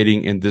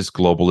participating in this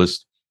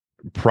globalist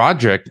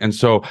project. And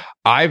so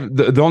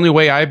the only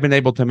way I've been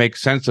able to make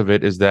sense of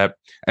it is that,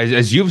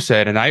 as you've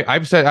said, and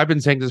I've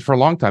been saying this for a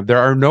long time, there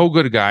are no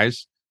good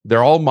guys.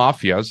 They're all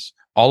mafias.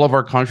 All of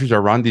our countries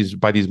are run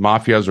by these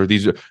mafias, or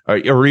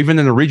even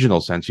in a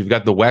regional sense. You've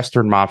got the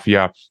Western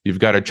mafia, you've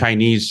got a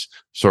Chinese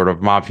sort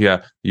of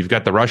mafia, you've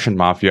got the Russian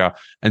mafia.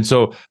 And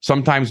so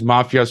sometimes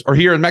mafias, or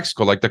here in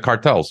Mexico, like the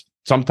cartels,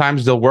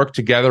 sometimes they'll work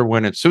together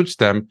when it suits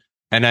them.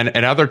 And then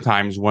at other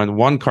times, when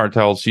one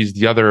cartel sees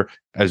the other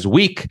as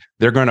weak,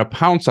 they're going to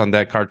pounce on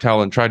that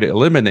cartel and try to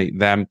eliminate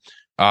them.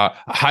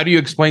 How do you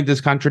explain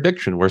this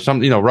contradiction where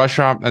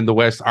Russia and the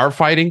West are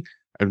fighting?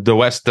 The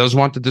West does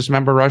want to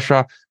dismember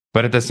Russia,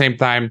 but at the same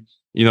time,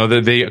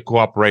 they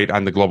cooperate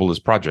on the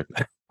globalist project.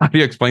 How do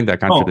you explain that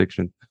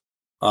contradiction?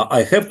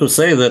 I have to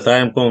say that I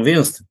am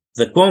convinced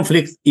the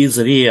conflict is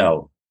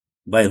real,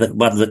 but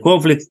the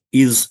conflict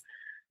is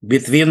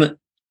between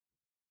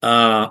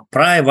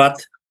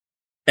private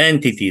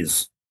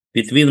entities,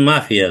 between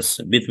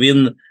mafias,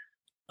 between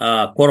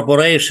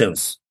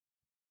corporations,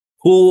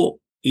 who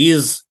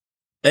is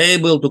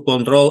able to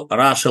control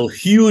Russian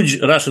huge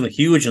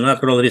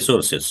natural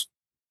resources.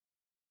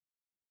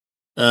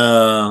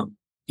 In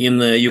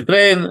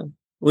Ukraine,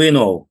 we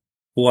know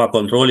who are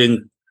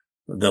controlling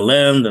the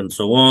land and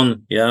so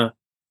on. Yeah,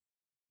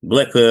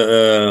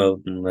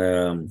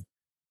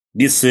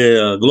 this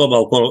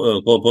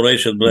global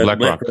corporation,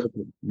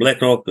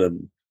 BlackRock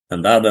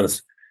and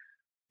others.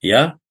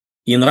 Yeah,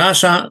 in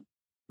Russia,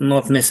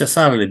 not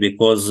necessarily,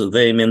 because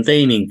they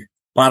maintaining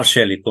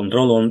partially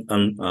control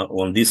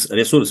on these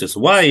resources.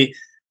 Why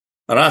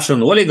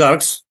Russian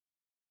oligarchs,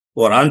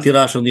 or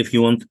anti-Russian, if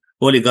you want,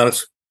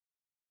 oligarchs,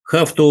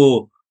 have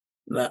to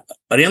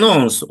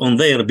renounce on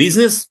their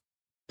business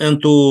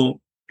and to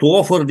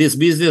offer this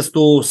business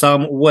to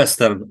some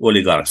Western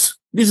oligarchs?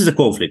 This is a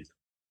conflict.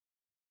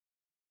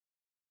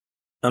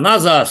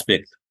 Another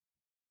aspect,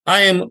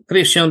 I am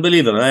Christian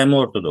believer, I am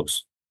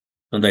Orthodox,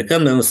 and I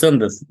can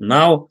understand that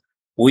now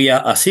we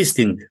are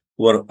assisting,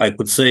 or I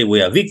could say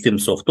we are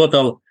victims of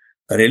total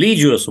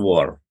religious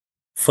war,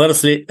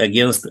 firstly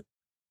against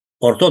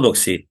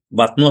orthodoxy,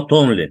 but not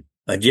only,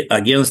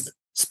 against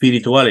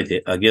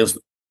spirituality, against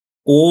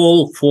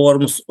all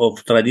forms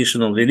of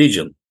traditional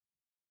religion,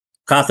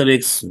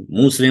 Catholics,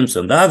 Muslims,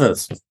 and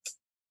others.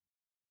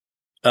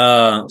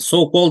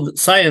 So-called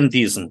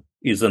scientism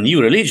is a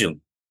new religion.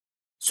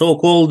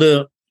 So-called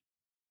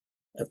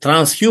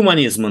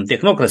transhumanism and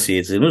technocracy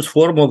is a new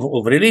form of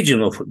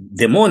religion, of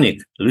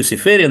demonic,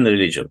 Luciferian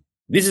religion.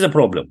 This is a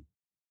problem.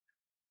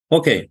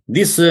 Okay,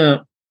 this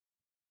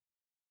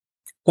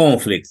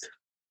conflict,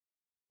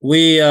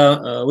 we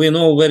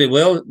know very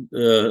well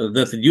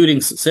that during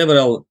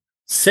several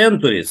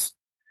centuries,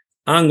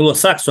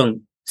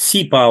 Anglo-Saxon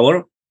sea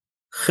power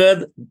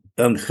had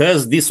and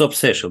has this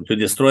obsession to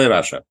destroy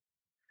Russia.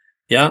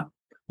 Yeah,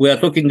 we are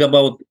talking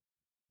about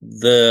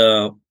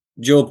the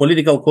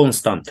geopolitical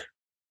constant.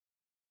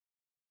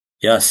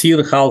 Yeah,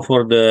 Sir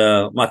Halford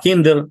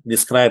Mackinder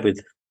described it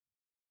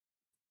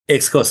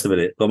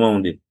exhaustively,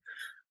 in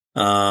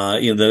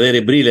the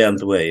very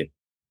brilliant way.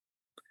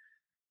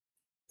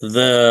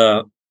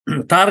 The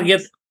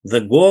target, the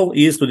goal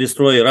is to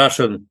destroy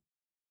Russian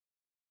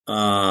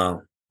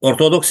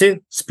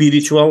orthodoxy,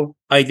 spiritual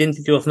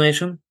identity of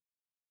nation,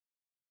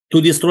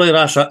 to destroy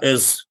Russia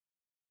as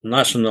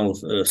national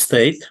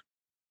state,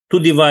 to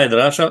divide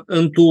Russia,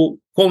 and to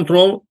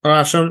control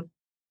Russian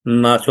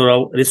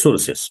natural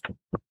resources.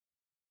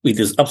 It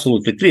is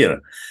absolutely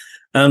clear.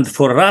 And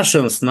for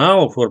Russians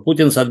now, for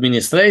Putin's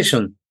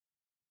administration,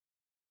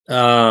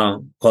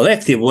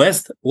 collective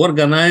West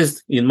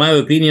organized, in my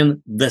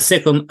opinion, the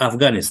second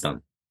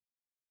Afghanistan.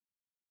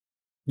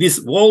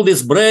 All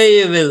this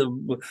brave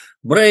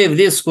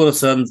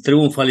discourse and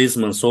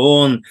triumphalism and so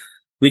on,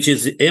 which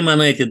is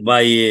emanated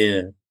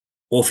by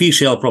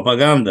official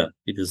propaganda,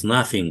 it is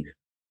nothing.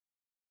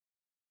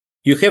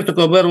 You have to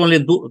compare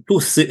only two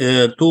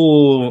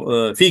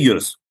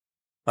figures.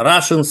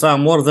 Russians are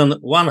more than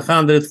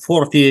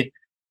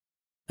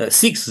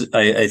 146,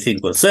 I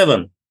think, or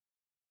 7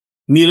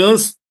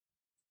 millions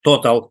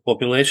total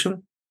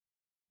population.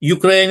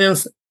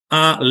 Ukrainians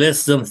are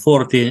less than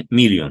 40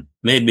 million,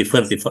 maybe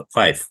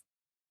 35.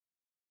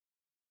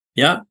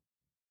 Yeah?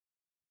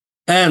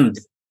 And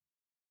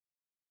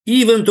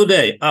even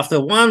today,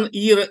 after 1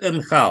 year and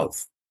a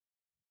half,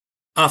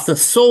 after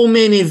so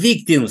many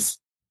victims,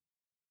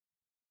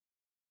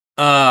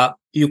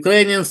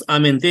 Ukrainians are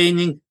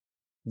maintaining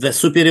the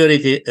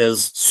superiority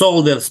as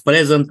soldiers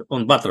present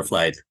on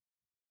battlefield.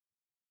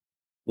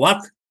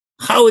 What?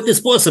 How it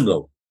is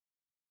possible?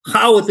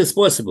 How it is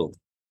possible?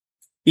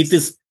 It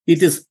is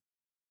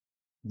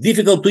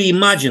difficult to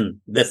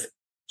imagine that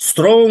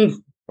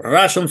strong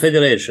Russian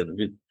Federation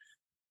with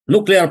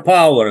nuclear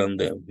power and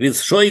with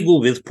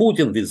Shoigu, with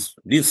Putin, with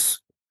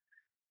these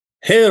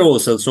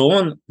heroes and so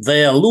on,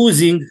 they are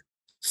losing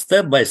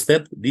step by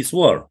step this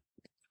war.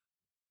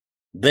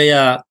 They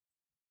are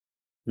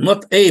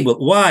not able.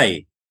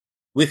 Why?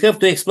 We have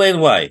to explain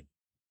why.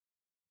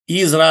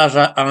 Is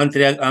Russia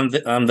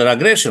under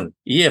aggression?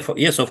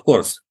 Yes, of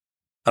course.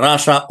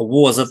 Russia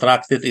was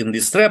attracted in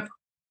this trap,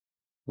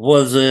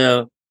 was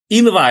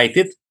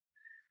invited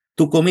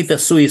to commit a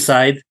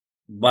suicide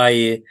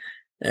by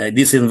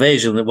this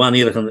invasion 1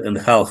 year and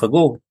a half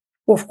ago.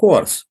 Of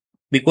course,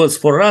 because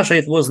for Russia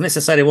it was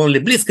necessary only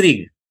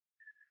blitzkrieg.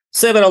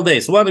 Several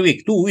days, 1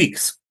 week, 2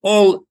 weeks,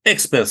 all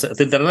experts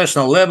at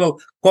international level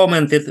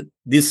commented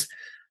this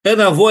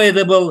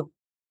unavoidable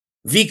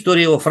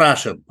victory of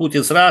Russia.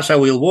 Putin's Russia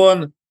will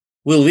win,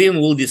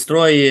 will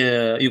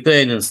destroy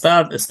Ukrainian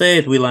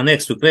state, will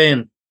annex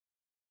Ukraine.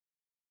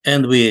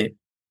 And we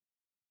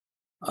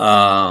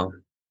are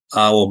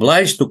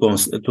obliged to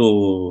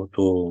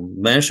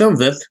mention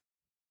that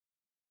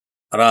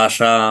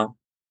Russia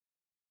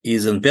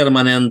is in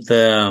permanent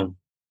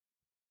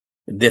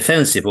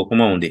defensive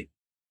mode.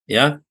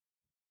 Yeah,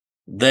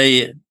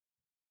 they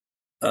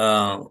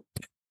are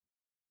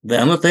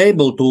not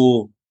able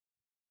to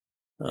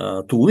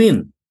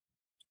win,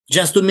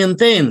 just to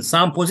maintain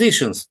some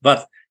positions.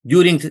 But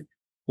during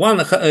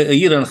 1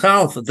 year and a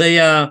half, they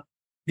are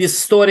this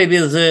story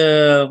with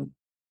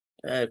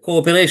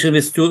cooperation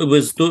with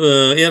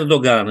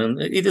Erdogan, and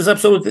it is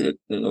absolutely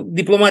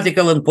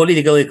diplomatical and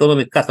political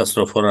economic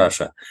catastrophe for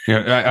Russia.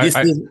 Yeah,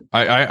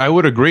 I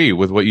would agree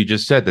with what you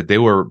just said, that they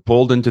were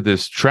pulled into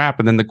this trap.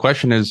 And then the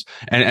question is,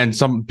 and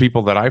some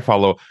people that I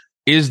follow,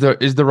 is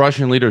the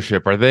Russian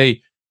leadership, are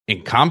they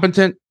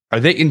incompetent? Are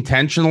they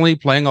intentionally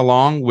playing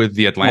along with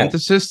the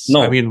Atlanticists?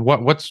 No. I mean,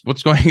 what's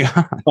going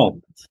on?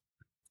 No.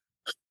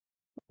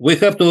 We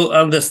have to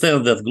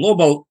understand that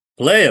global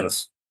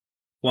players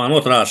who are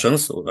not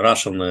Russians,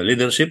 Russian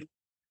leadership,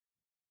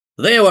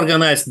 they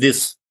organized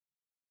this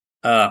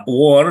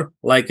war,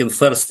 like in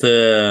First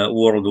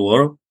World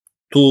War,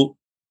 to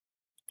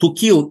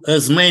kill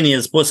as many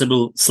as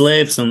possible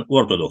slaves and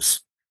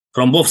Orthodox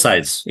from both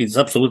sides. It's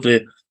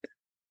absolutely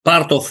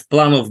part of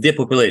plan of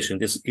depopulation.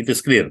 It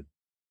is clear.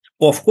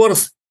 Of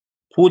course,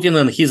 Putin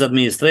and his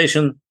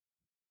administration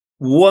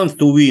want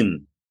to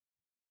win,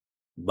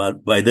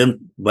 but they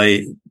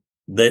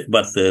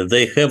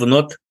have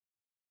not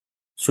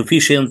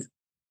sufficient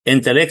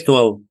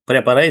intellectual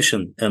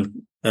preparation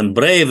and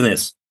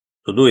braveness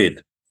to do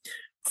it.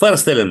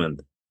 First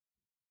element.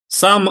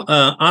 Some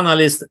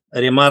analysts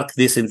remark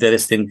this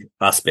interesting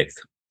aspect.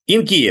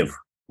 In Kiev,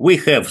 we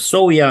have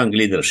so young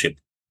leadership,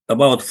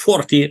 about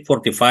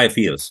 45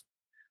 years,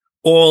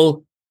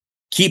 all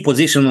key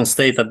position on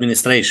state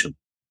administration.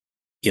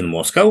 In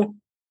Moscow,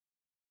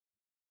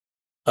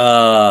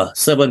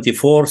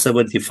 74,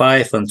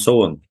 75, and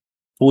so on.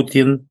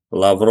 Putin,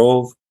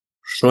 Lavrov,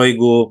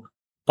 Shoigu,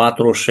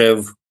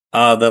 Patrushev,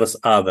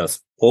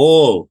 others.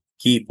 All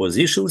key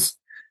positions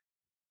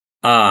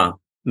are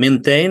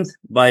maintained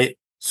by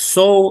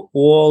so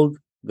old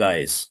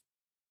guys.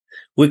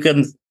 We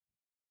can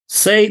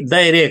say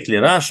directly,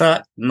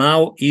 Russia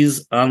now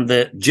is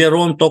under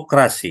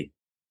gerontocracy.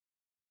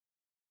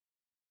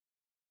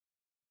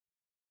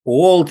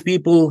 Old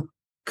people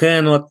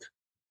cannot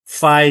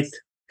fight,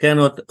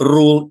 cannot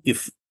rule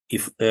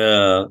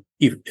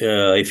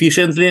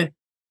efficiently,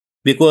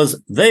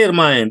 because their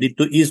mind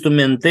is to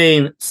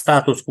maintain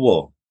status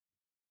quo.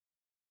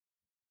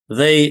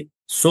 They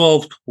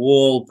solved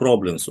all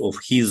problems of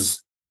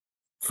his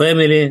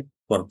family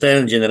for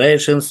 10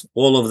 generations.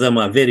 All of them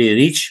are very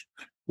rich.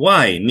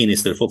 Why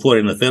Minister for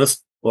Foreign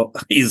Affairs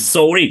is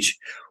so rich?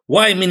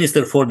 Why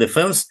Minister for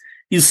Defense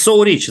is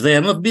so rich? They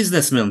are not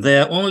businessmen. They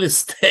are only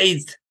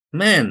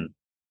statesmen.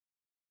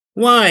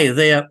 Why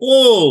they are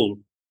all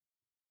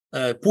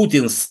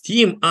Putin's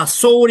team are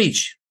so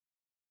rich,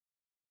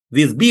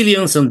 with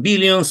billions and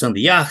billions and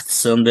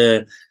yachts and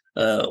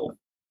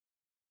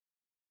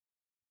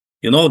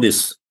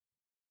this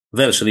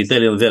version,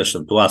 Italian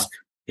version, to ask,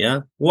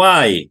 yeah,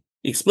 why?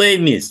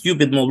 Explain me.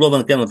 Stupid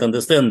Moldovan cannot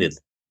understand it.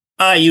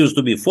 I used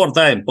to be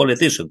 4-time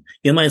politician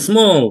in my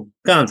small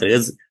country,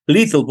 as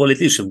little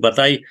politician, but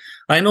I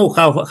know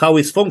how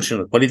it's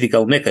functional,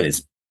 political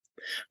mechanism.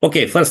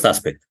 Okay, first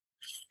aspect.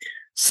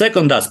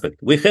 Second aspect,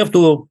 we have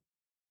to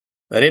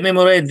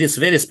rememorate this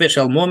very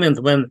special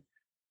moment when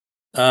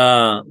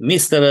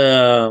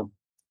Mr.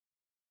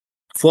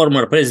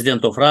 Former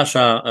President of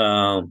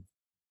Russia,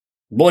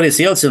 Boris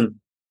Yeltsin,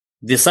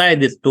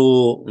 decided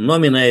to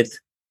nominate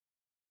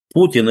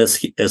Putin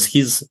as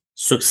his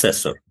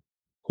successor.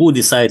 Who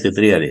decided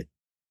really?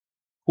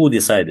 Who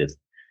decided?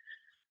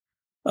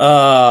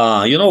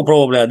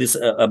 Probably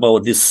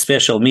about this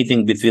special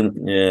meeting between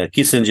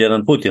Kissinger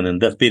and Putin in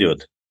that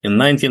period, in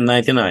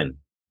 1999.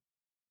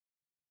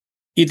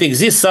 It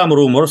exists some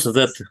rumors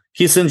that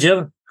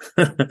Kissinger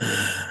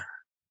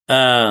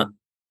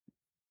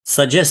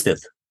suggested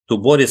to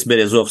Boris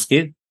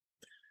Berezovsky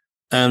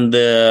and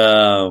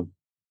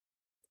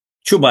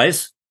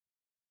Chubais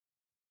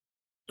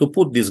to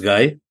put this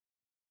guy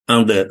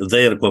under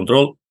their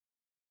control,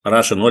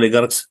 Russian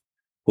oligarchs,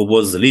 who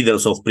was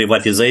leaders of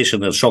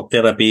privatization and shock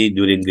therapy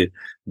during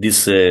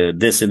this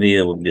decenny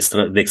of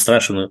the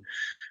extraction,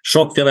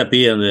 shock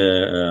therapy,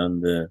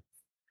 and do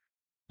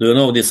you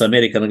know this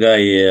American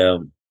guy?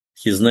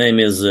 His name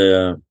is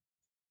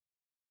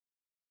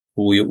who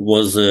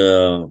was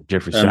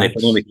Jeffrey an Sachs.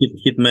 economic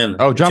hitman.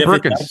 Oh, John Jeffrey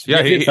Perkins. Sachs.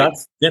 Yeah,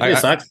 Jeffrey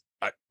Sachs.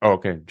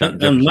 Okay.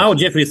 And now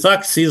Jeffrey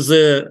Sachs is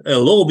a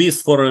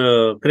lobbyist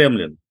for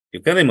Kremlin. You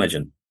can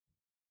imagine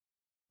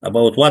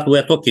about what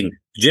we're talking.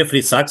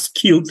 Jeffrey Sachs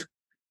killed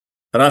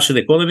Russian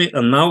economy,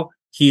 and now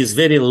he is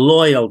very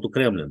loyal to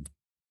Kremlin.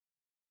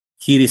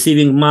 He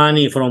receiving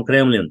money from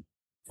Kremlin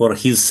for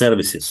his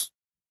services.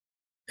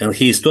 And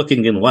he is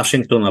talking in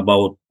Washington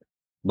about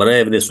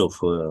braveness of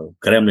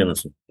Kremlin.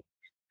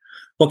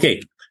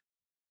 Okay.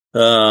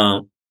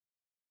 In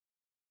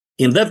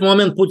that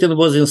moment, Putin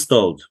was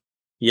installed.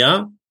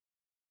 Yeah.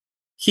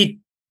 He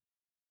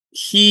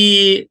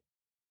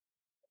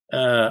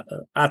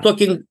are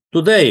talking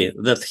today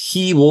that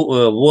he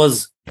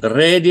was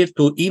ready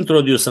to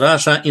introduce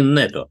Russia in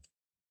NATO.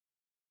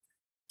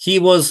 He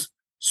was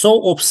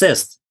so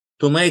obsessed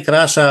to make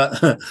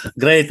Russia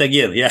great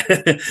again, yeah,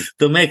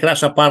 to make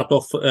Russia part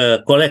of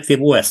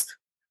collective West.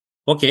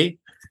 Okay.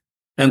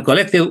 And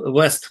collective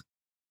West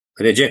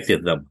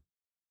rejected them.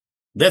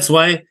 That's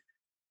why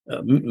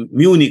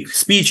Munich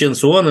speech and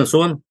so on and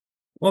so on.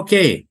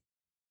 Okay.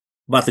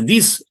 But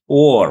this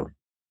war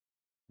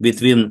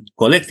between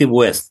collective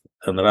West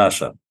and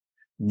Russia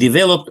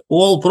developed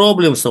all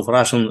problems of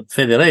Russian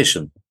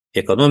Federation,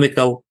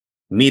 economical,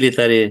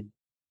 military,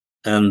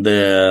 and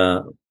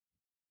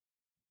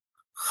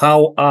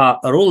how are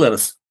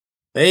rulers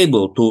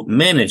able to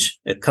manage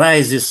a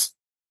crisis,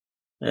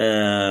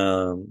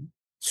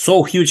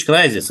 so huge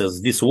crisis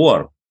as this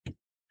war.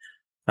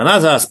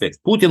 Another aspect,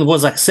 Putin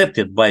was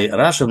accepted by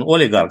Russian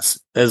oligarchs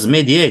as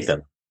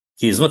mediator.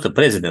 He is not a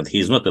president. He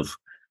is not a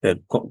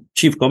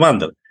chief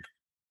commander.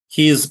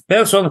 He is a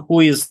person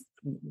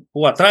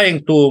who are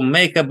trying to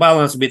make a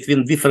balance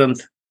between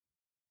different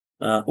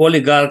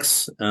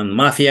oligarchs and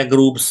mafia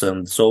groups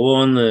and so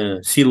on,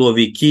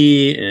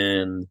 Siloviki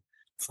and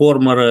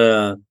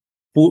former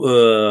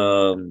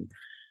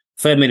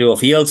family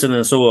of Yeltsin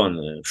and so on,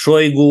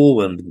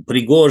 Shoigu and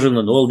Prigozhin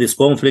and all these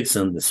conflicts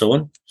and so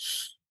on,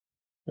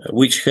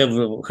 which have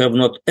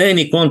not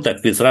any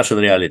contact with Russian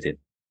reality.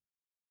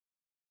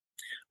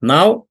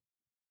 Now,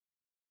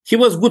 he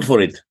was good for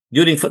it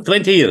during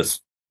 20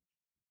 years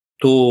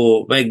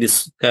to make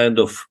this kind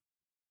of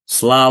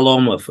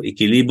slalom of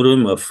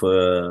equilibrium of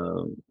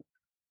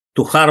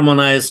to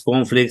harmonize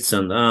conflicts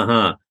and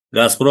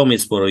Gazprom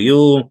is for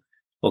you,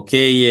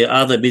 okay,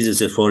 other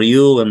businesses for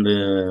you, and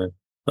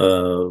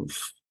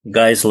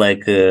guys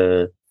like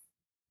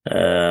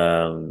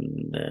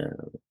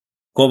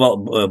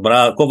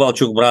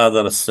Kovalchuk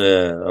brothers,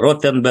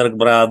 Rottenberg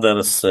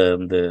brothers,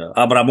 and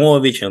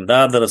Abramovich and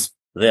others.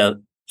 They are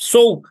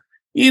so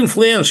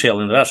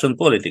influential in Russian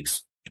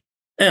politics.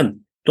 And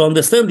to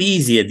understand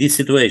easier this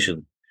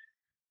situation,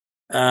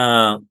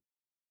 when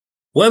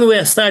we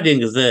are studying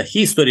the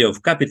history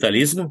of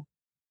capitalism,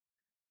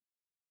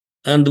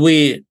 and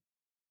we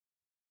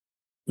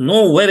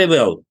know very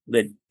well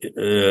that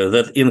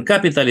that in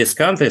capitalist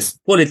countries,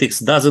 politics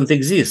doesn't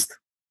exist.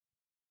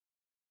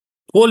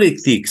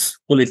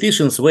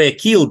 Politicians were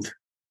killed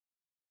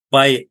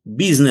by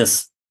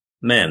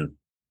businessmen.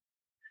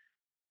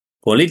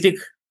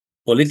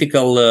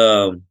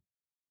 Political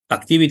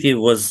activity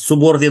was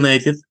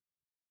subordinated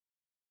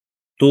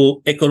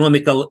to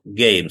economical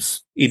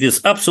games. It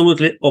is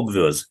absolutely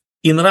obvious.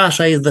 In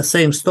Russia, it's the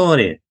same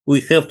story.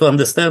 We have to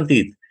understand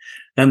it.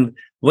 And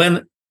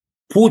when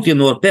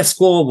Putin or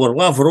Peskov or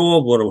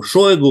Lavrov or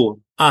Shoigu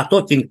are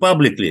talking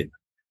publicly,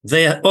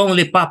 they are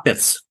only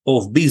puppets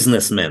of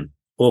businessmen,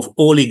 of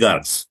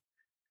oligarchs.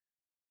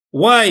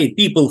 Why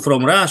people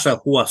from Russia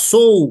who are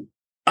so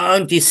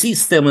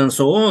anti-system and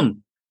so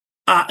on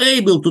are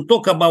able to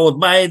talk about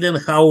Biden,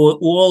 how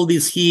all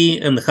this he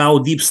and how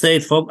deep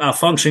state are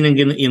functioning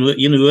in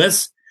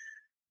US?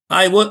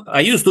 I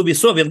used to be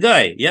Soviet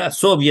guy, yeah,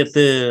 Soviet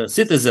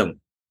citizen,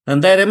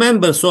 and I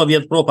remember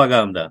Soviet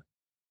propaganda.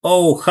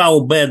 Oh,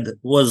 how bad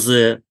was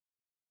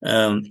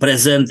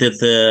presented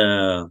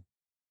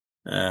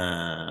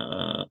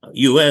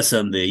US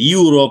and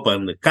Europe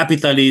and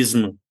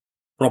capitalism.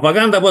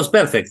 Propaganda was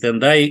perfect,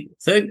 and I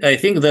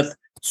think that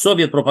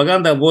Soviet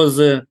propaganda was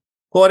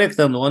correct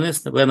and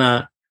honest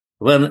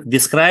when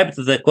described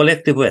the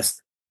collective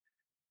West.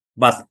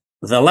 But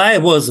the lie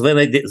was when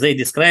they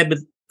described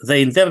the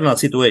internal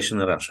situation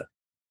in Russia,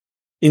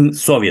 in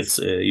Soviet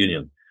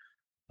Union.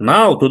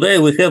 Now, today,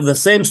 we have the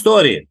same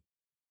story.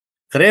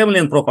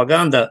 Kremlin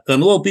propaganda,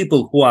 and all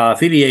people who are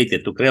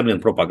affiliated to Kremlin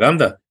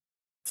propaganda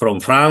from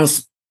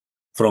France,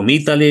 from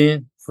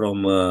Italy,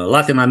 from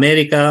Latin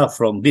America,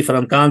 from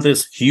different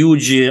countries,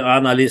 huge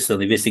analysts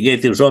and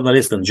investigative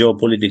journalists and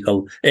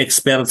geopolitical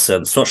experts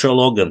and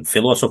sociologues and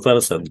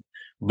philosophers and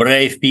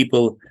brave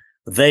people,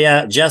 they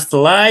are just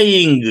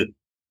lying,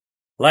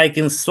 like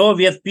in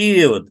Soviet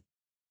period.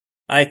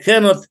 I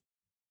cannot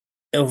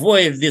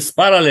avoid this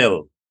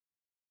parallel.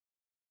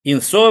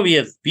 in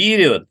Soviet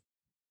period,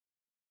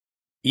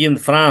 in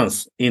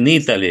France, in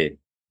Italy,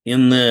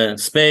 in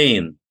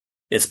Spain,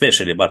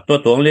 especially, but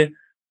not only,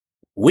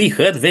 we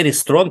had very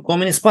strong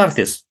communist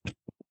parties.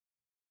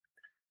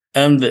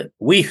 And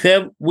we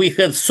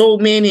had so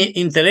many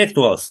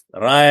intellectuals,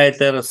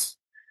 writers,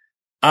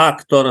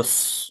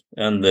 actors,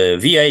 and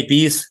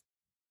VIPs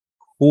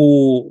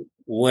who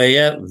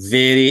were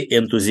very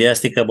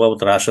enthusiastic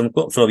about Russian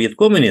Soviet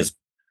communism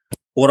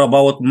or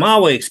about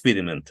Mao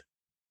experiment,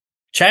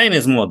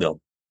 Chinese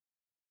model.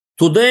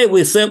 Today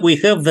we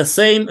have the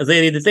same, the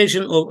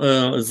hereditation of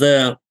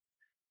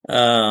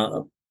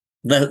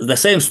the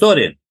same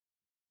story.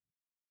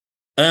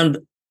 And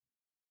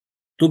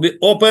to be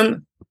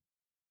open,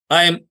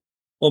 I am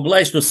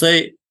obliged to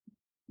say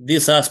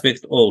this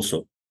aspect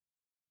also.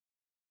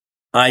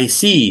 I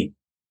see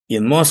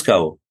in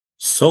Moscow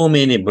so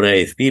many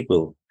brave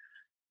people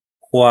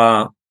who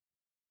are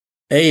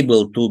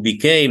able to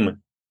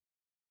become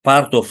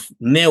part of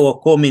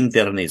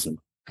neo-Cominternism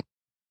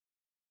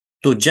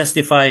to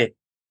justify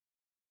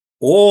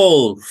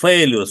all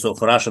failures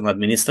of Russian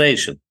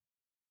administration.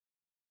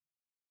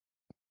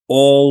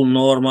 All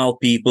normal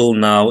people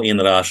now in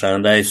Russia,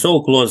 and I'm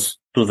so close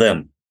to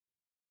them.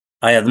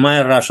 I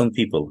admire Russian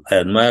people. I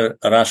admire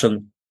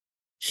Russian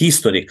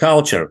history,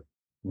 culture,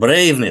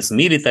 braveness,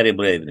 military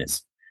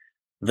braveness.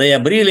 They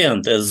are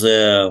brilliant as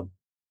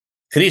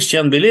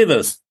Christian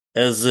believers,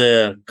 as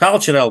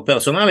cultural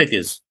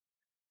personalities.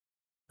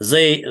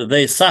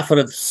 They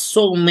suffered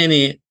so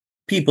many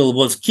people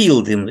was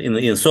killed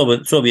in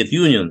Soviet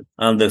Union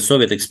under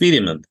Soviet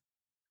experiment.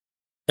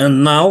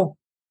 And now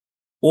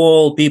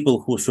all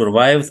people who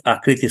survived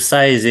are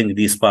criticizing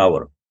this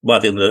power.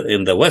 But in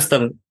the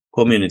Western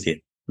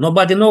community,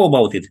 nobody know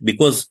about it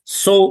because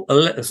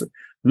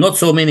not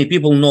so many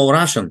people know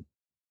Russian.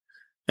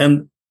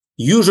 And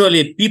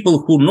usually people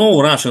who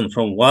know Russian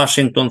from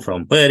Washington,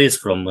 from Paris,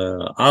 from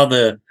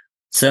other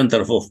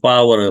centers of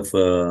power of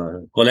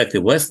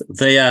collective West,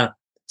 they are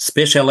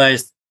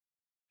specialized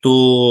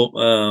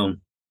to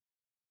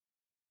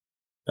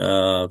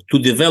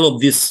develop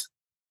this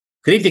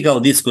critical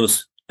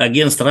discourse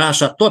against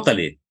Russia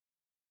totally.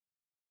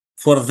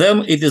 For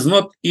them, it is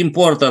not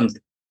important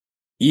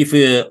if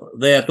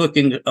they are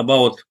talking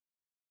about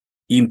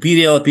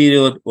imperial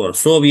period or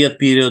Soviet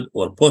period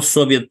or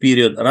post-Soviet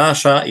period.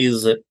 Russia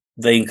is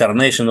the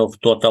incarnation of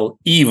total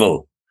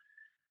evil.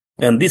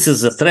 And this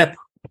is a trap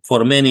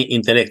for many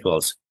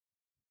intellectuals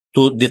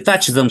to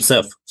detach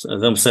themselves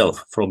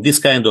from this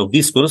kind of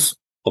discourse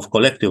of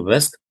collective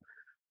West.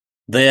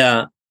 They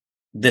are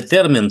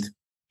determined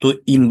to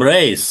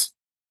embrace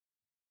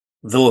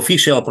the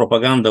official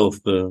propaganda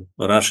of the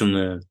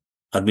Russian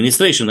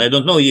administration. I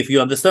don't know if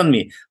you understand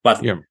me,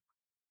 but yeah.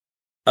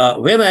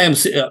 When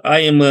I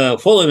am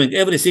following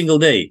every single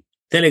day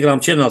Telegram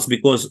channels,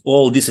 because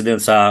all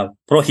dissidents are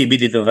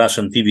prohibited in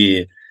Russian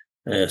TV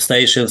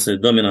stations,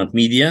 dominant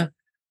media,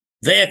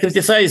 they are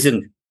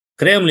criticizing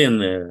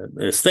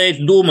Kremlin,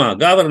 State Duma,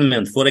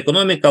 government for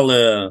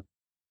economical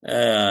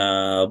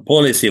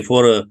policy,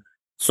 for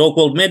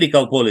so-called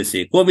medical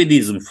policy,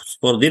 COVIDism,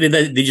 for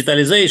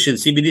digitalization,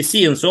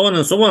 CBDC, and so on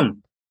and so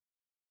on.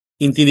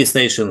 In TV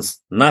stations,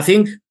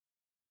 nothing.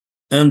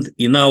 And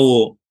in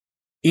our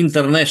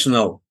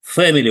international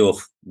family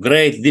of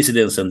great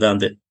dissidents and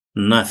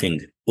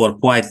nothing, or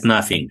quite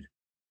nothing.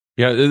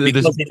 Yeah,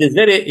 because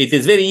it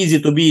is very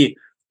easy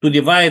to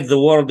divide the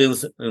world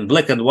in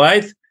black and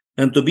white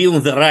and to be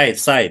on the right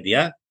side,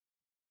 yeah?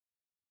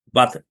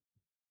 But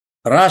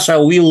Russia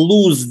will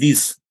lose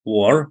this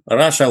war.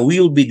 Russia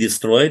will be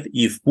destroyed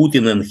if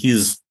Putin and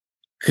his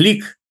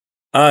clique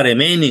are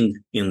remaining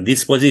in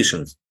these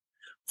positions.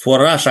 For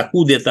Russia,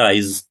 coup d'etat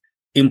is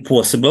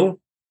impossible,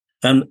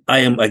 and I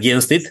am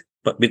against it,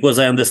 but because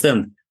I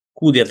understand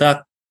coup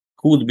d'etat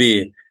could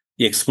be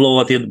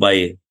exploited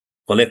by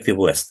collective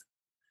West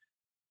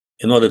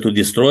in order to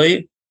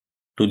destroy,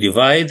 to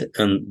divide,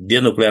 and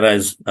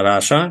denuclearize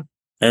Russia,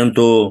 and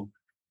to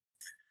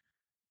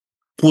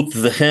put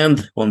the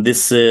hand on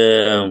this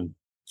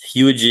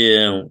huge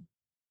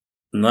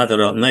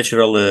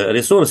natural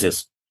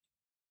resources.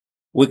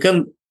 We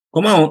can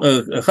come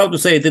on, how to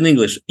say it in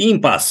English?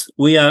 Impasse.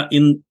 We are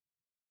in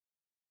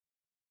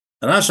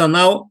Russia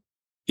now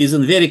is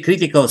in very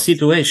critical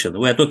situation.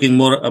 We are talking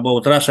more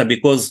about Russia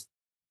because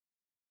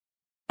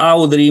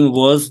our dream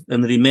was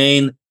and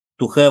remain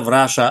to have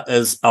Russia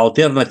as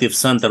alternative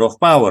center of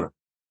power,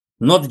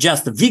 not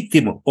just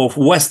victim of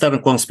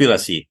Western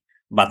conspiracy,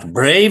 but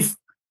brave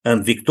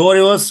and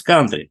victorious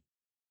country.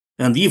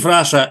 And if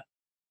Russia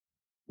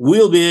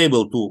will be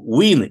able to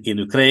win in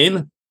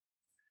Ukraine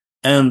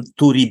and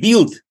to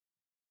rebuild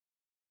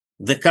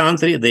the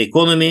country, the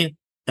economy,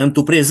 and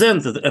to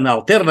present an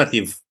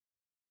alternative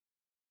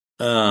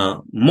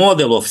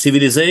model of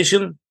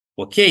civilization,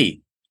 okay,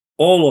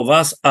 all of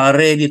us are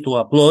ready to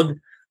applaud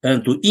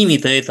and to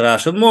imitate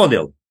Russian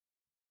model.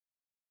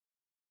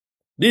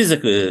 This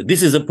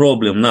is a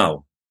problem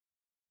now.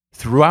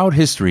 Throughout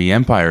history,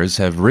 empires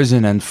have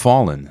risen and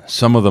fallen.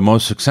 Some of the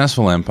most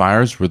successful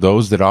empires were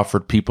those that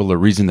offered people a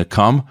reason to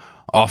come,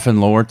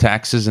 often lower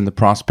taxes, and the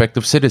prospect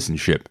of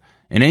citizenship.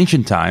 In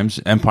ancient times,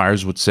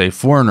 empires would say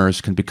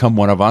foreigners can become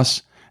one of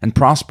us and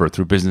prosper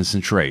through business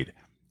and trade.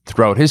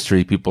 Throughout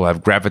history, people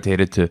have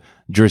gravitated to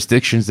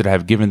jurisdictions that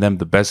have given them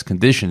the best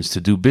conditions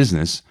to do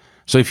business.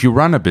 So if you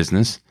run a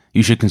business,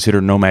 you should consider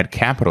nomad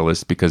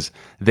capitalists because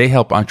they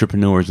help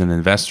entrepreneurs and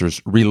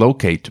investors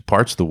relocate to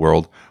parts of the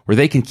world where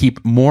they can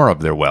keep more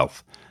of their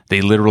wealth.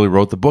 They literally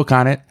wrote the book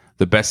on it,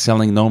 The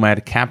Best-Selling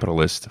Nomad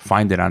Capitalist.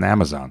 Find it on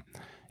Amazon.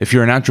 If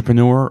you're an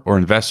entrepreneur or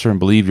investor and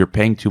believe you're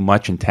paying too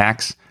much in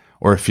tax,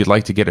 or if you'd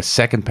like to get a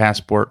second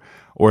passport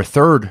or a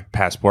third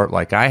passport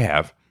like I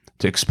have,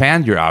 to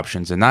expand your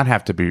options and not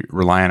have to be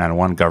reliant on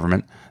one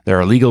government, there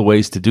are legal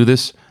ways to do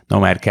this.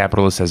 Nomad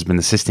Capitalist has been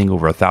assisting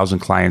over 1,000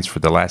 clients for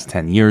the last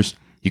 10 years.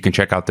 You can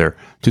check out their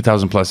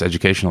 2,000 plus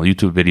educational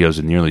YouTube videos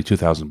and nearly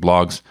 2,000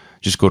 blogs.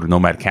 Just go to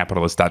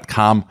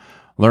nomadcapitalist.com,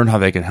 learn how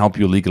they can help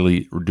you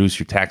legally reduce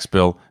your tax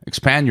bill,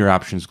 expand your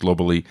options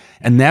globally,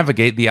 and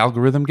navigate the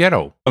algorithm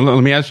ghetto.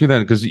 Let me ask you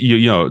then, because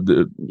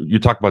you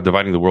talk about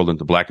dividing the world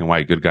into black and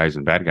white, good guys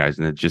and bad guys,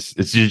 and it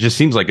just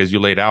seems like, as you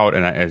laid out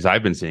and as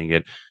I've been seeing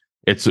it,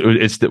 it's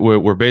that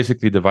we're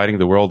basically dividing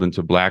the world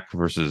into black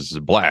versus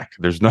black.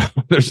 There's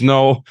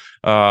nowhere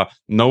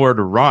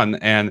to run.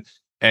 And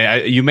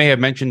you may have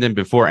mentioned him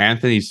before,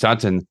 Anthony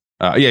Sutton.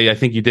 I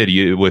think you did.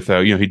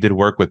 He did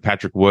work with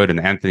Patrick Wood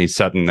and Anthony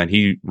Sutton, and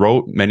he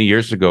wrote many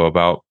years ago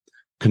about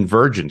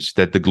convergence,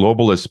 that the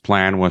globalist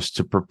plan was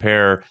to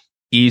prepare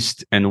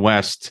East and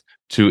West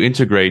to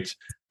integrate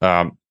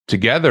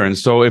together. And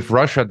so if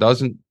Russia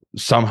doesn't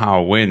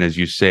somehow win, as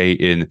you say,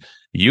 in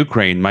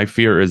Ukraine, my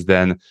fear is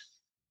then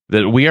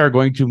that we are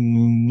going to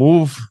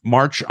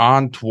march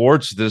on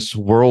towards this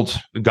world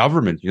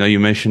government. You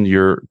mentioned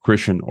you're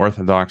Christian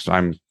Orthodox.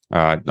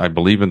 I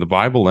believe in the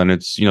Bible, and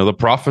it's, the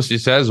prophecy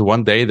says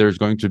one day there's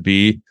going to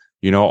be,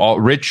 all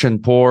rich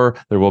and poor.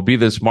 There will be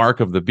this mark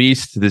of the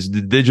beast, this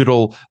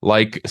digital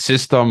like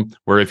system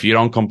where if you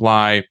don't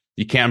comply,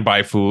 you can't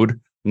buy food.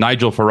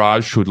 Nigel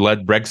Farage, who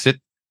led Brexit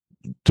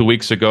 2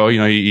 weeks ago,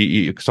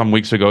 some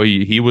weeks ago,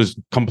 he was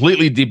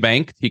completely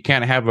debanked. He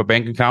can't have a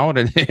bank account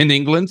in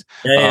England.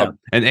 An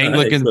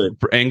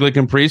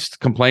Anglican priest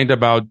complained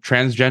about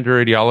transgender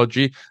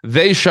ideology.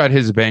 They shut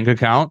his bank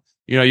account.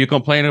 You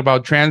complain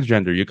about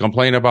transgender. You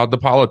complain about the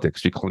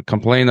politics. You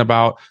complain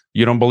about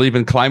you don't believe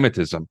in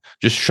climatism.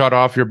 Just shut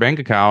off your bank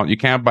account. You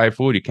can't buy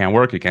food. You can't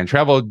work. You can't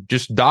travel.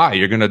 Just die.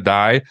 You're going to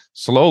die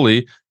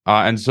slowly.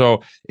 And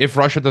so if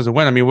Russia doesn't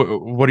win,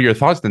 what are your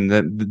thoughts then?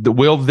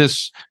 Will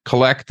this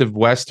collective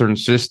Western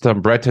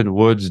system, Bretton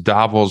Woods,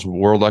 Davos,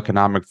 World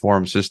Economic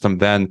Forum system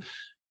then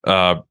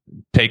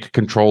take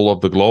control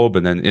of the globe?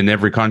 And then in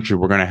every country,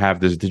 we're going to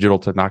have this digital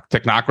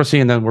technocracy,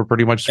 and then we're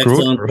pretty much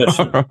screwed?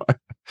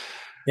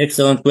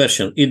 Excellent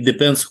question. It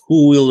depends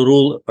who will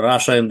rule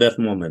Russia in that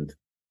moment.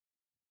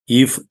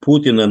 If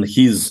Putin and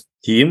his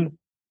team,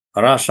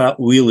 Russia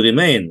will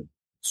remain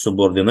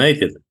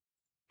subordinated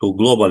to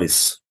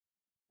globalists.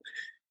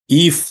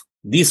 If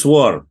this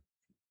war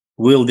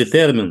will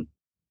determine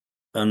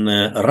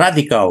a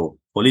radical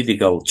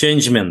political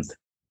changement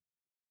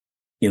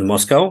in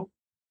Moscow,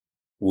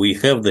 we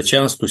have the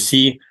chance to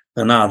see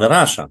another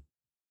Russia.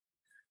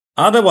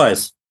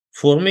 Otherwise,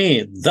 for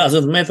me, it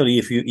doesn't matter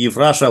if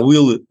Russia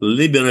will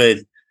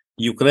liberate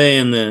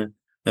Ukraine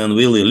and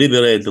will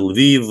liberate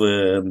Lviv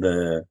and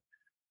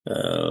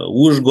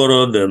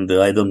Uzhgorod and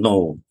I don't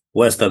know,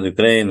 Western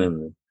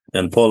Ukraine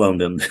and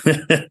Poland and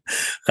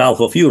half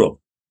of Europe.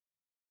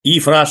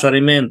 If Russia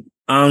remains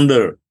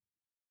under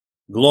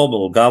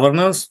global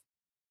governance,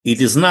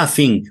 it is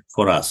nothing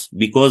for us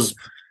because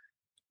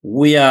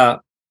we are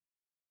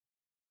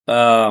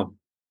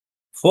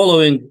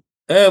following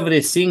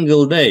every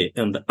single day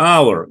and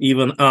hour,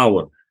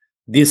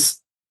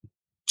 this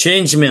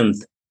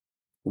changement,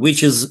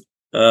 which is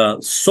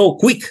so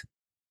quick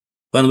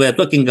when we are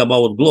talking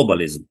about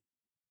globalism,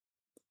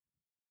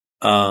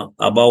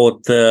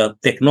 about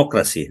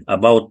technocracy,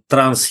 about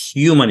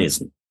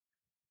transhumanism.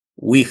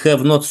 We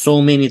have not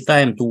so many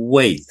time to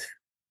wait.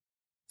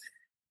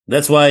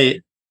 That's why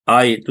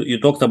you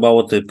talked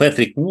about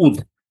Patrick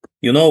Wood,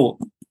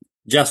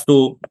 just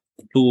to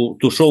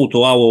show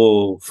to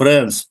our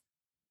friends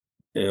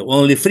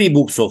only 3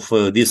 books of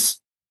this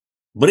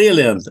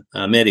brilliant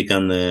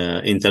American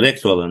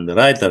intellectual and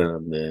writer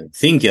and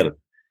thinker,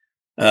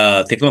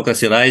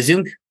 Technocracy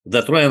Rising,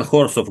 The Trojan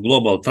Horse of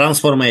Global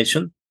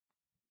Transformation.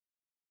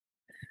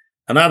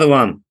 Another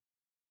one,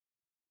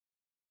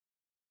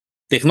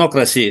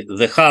 Technocracy,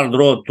 The Hard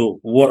Road to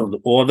World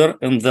Order.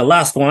 And the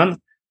last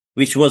one,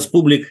 which was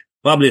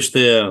published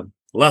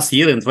last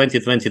year in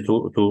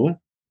 2022,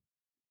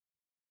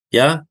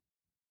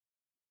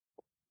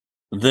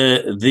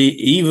 the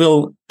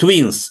evil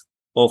twins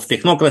of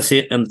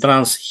technocracy and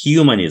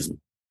transhumanism.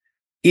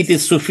 It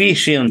is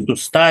sufficient to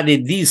study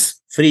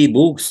these 3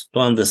 books to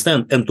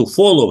understand and to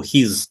follow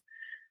his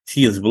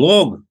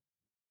blog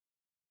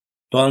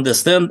to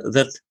understand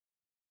that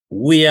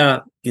we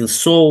are in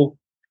so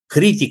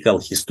critical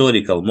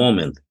historical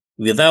moment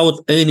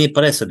without any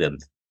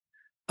precedent.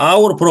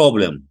 Our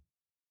problem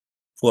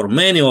for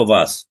many of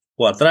us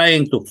who are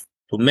trying to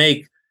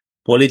make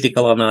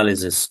political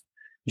analysis,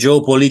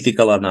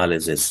 geopolitical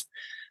analysis,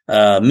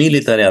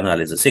 military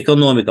analysis,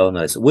 economical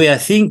analysis. We are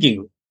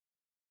thinking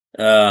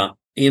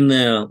in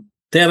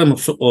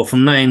terms of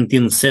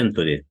 19th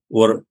century,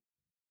 or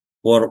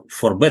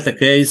for better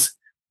case,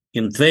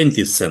 in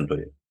 20th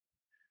century.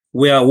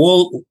 We are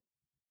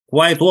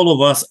quite all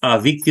of us are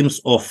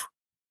victims of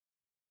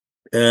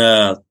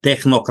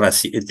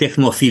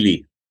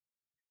technophilia.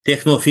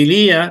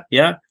 Technophilia,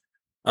 yeah.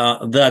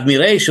 The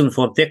admiration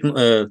for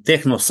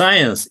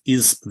technoscience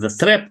is the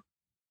trap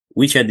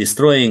which are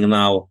destroying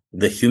now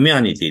the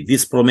humanity,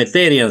 this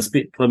Promethean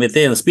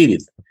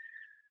spirit.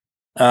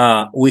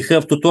 We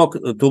have to talk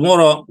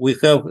tomorrow. We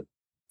have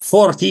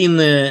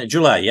 14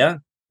 July, yeah,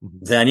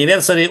 the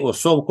anniversary of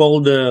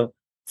so-called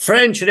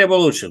French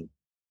Revolution.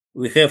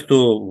 We have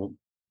to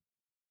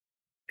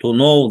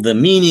know the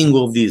meaning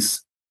of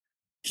this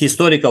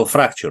historical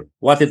fracture,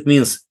 what it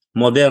means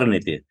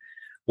modernity,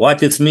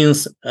 what it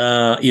means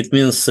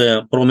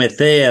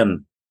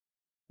Promethean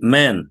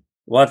man,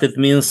 what it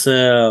means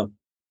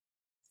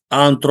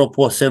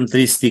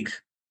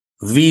anthropocentristic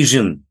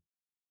vision.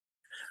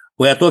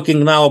 We are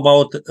talking now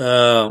about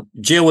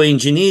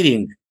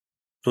geoengineering.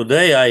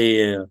 Today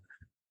I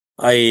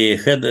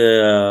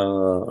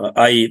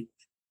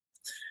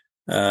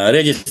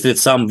registered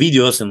some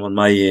videos on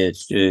my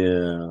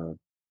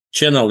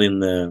channel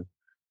in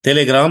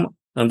Telegram,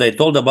 and I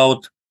told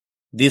about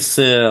this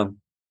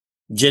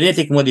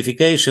genetic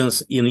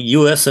modifications in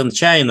US and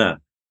China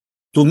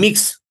to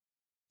mix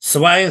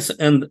swines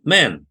and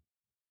men.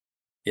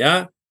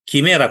 Yeah,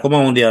 chimera,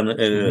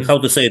 how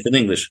to say it in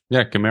English?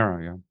 Yeah,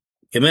 chimera, yeah.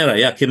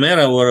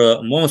 Chimera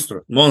or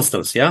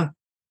monsters, yeah?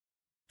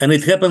 And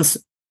it happens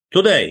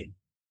today.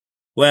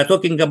 We are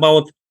talking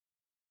about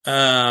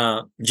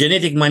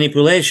genetic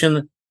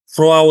manipulation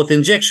throughout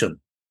injection,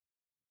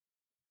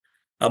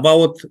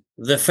 about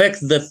the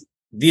fact that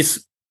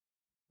these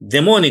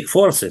demonic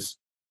forces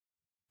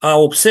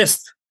are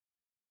obsessed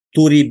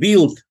to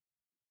rebuild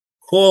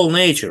whole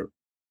nature,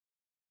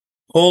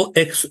 whole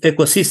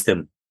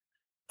ecosystem.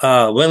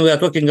 When we are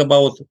talking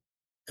about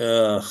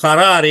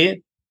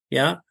Harari,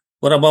 yeah,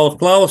 or about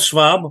Klaus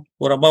Schwab,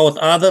 or about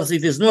others,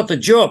 it is not a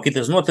joke. It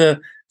is not a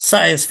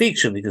science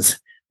fiction. It is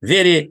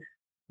very,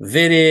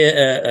 very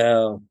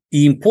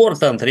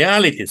important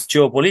realities,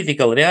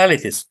 geopolitical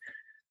realities,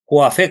 who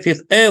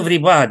affected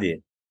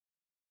everybody.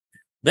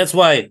 That's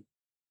why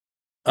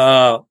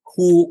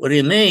who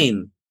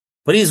remain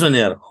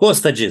prisoner,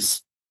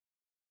 hostages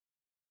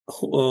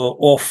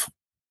of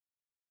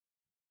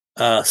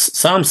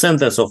some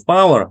centers of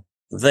power,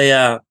 they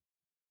are,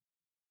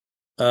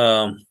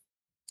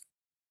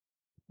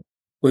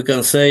 we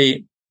can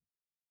say,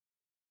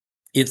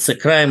 it's a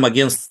crime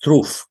against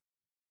truth,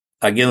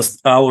 against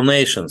our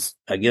nations,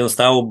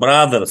 against our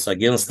brothers,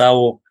 against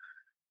our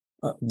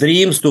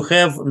dreams to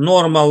have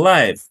normal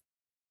life.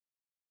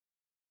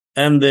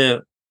 And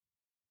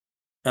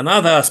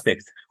another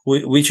aspect,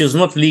 which is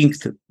not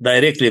linked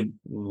directly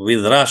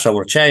with Russia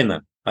or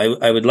China,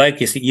 I would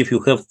like, if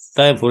you have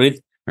time for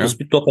it,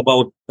 to talk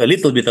about a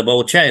little bit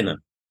about China.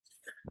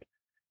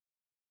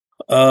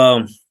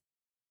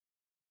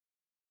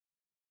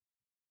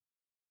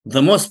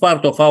 The most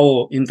part of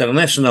our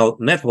international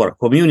network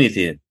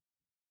community,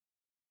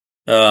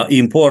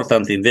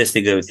 important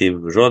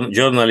investigative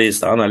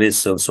journalists,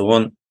 analysts, and so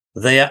on,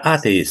 they are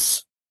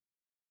atheists.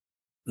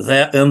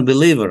 They are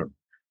unbelievers.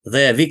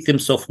 They are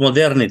victims of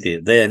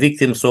modernity. They are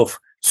victims of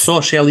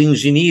social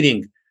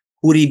engineering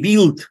who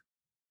rebuilt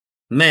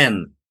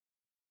man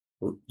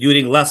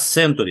during last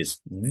centuries.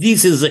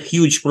 This is a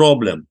huge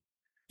problem.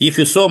 If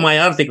you saw my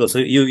articles,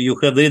 you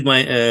have read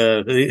my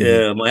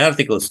my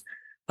articles.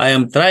 I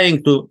am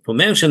trying to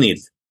mention it.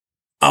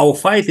 Our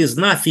fight is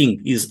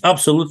nothing, is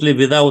absolutely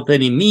without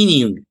any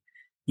meaning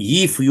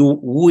if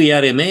we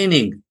are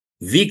remaining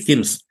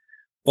victims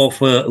of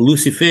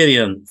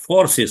Luciferian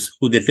forces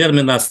who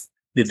determined us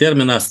to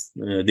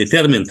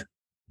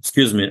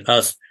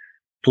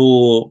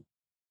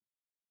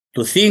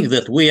think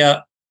that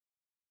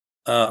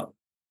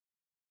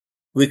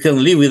we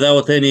can live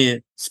without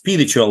any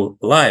spiritual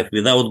life,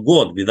 without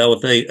God,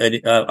 without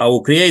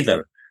our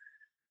Creator.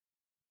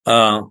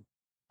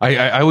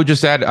 I would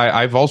just add,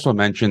 I've also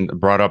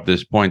brought up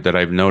this point that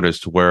I've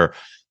noticed where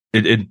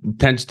it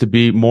tends to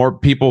be more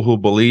people who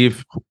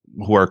believe,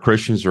 who are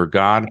Christians or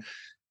God,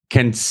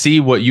 can see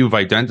what you've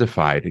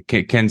identified,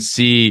 can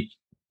see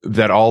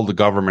that all the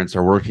governments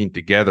are working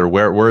together,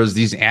 whereas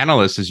these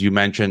analysts, as you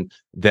mentioned,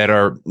 that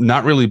are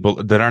not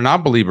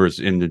believers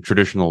in the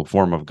traditional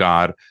form of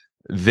God,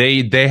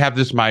 they have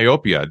this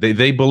myopia.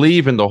 They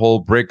believe in the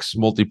whole BRICS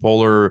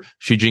multipolar,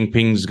 Xi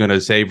Jinping's going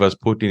to save us,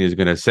 Putin is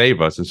going to save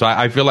us, and so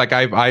I feel like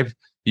I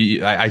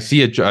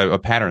see a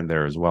pattern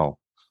there as well.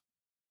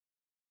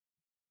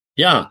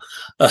 Yeah,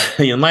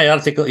 in my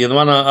article, in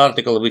one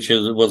article which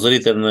was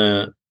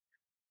written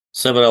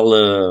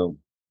several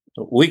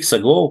weeks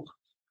ago,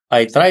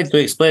 I tried to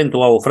explain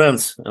to our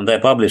friends, and I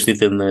published it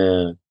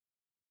in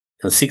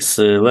 6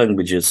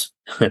 languages.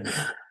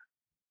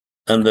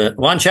 And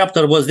one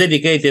chapter was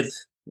dedicated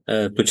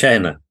to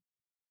China.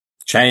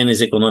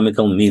 China's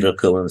economical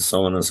miracle and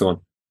so on and so on.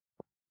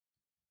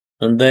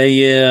 And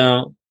they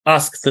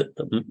asked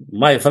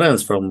my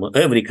friends from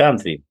every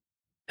country,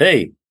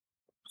 hey,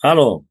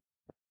 hello,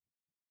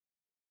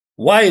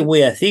 why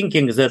we are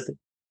thinking that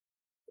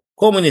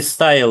communist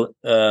style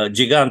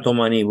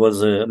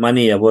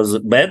gigantomania was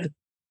bad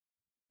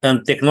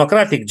and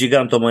technocratic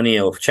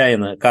gigantomania of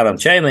China, current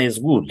China, is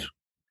good.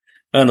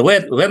 And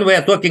when we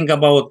are talking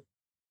about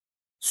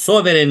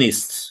sovereign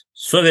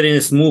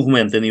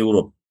movement in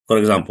Europe, for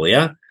example,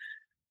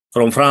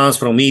 from France,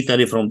 from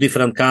Italy, from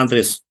different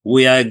countries,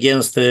 we are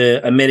against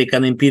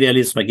American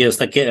imperialism,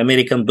 against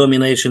American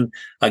domination,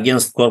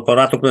 against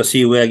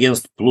corporatocracy, we are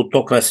against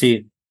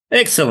plutocracy.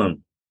 Excellent.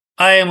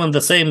 I am on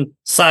the same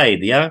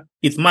side,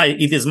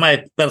 It is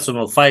my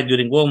personal fight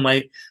during all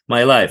my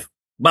life.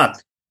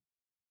 But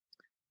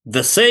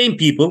the same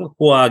people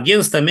who are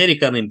against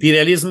American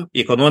imperialism,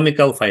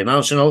 economical,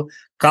 financial,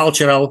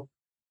 cultural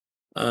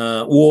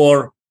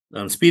war,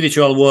 and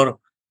spiritual war,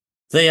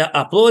 they are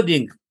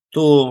applauding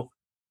to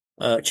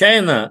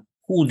China,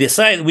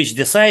 which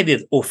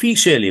decided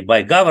officially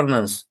by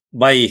governance,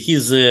 by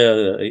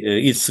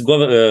its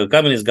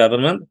communist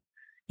government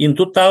in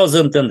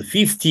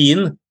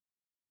 2015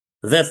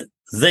 that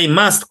they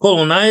must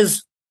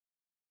colonize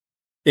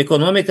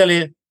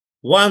economically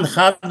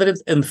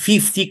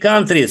 150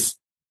 countries.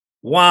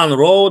 One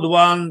road,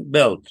 one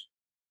belt.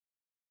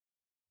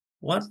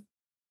 What?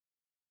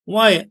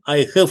 Why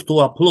I have to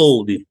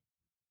applaud it?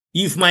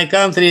 If my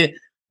country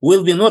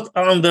will be not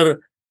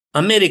under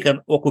American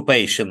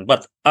occupation,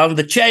 but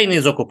under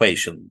Chinese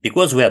occupation,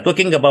 because we are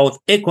talking about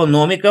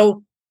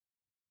economical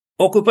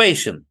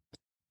occupation.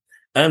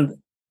 And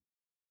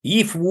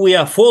if we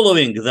are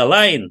following the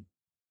line,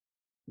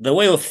 the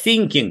way of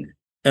thinking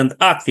and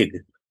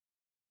acting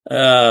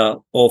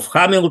of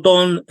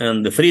Hamilton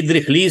and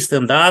Friedrich List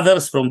and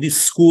others from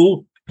this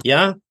school,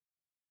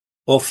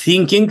 of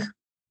thinking,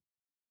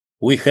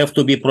 we have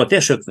to be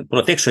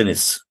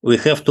protectionists. We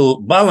have to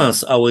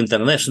balance our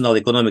international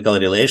economical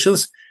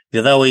relations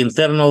with our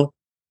internal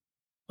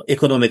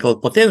economical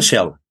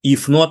potential.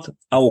 If not,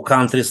 our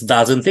countries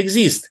doesn't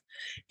exist.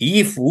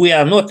 If we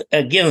are not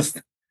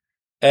against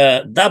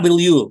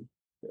WTO,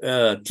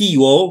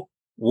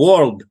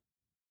 World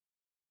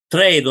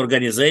Trade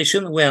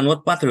Organization, we are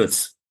not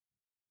patriots.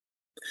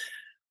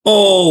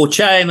 Oh,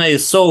 China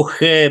is so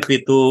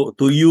happy to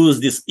use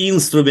these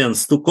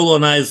instruments to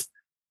colonize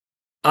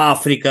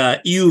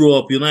Africa,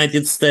 Europe,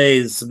 United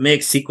States,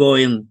 Mexico,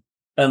 and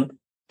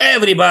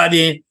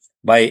everybody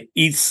by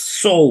its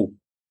so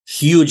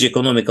huge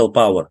economical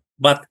power.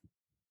 But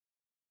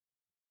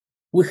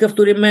we have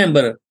to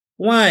remember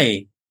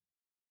why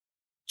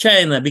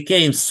China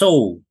became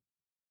so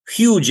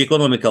huge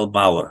economical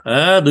power.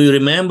 Do you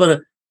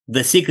remember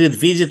the secret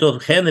visit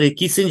of Henry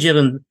Kissinger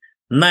in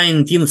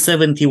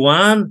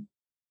 1971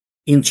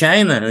 in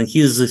China, and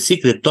his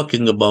secret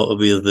talking about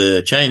with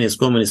the Chinese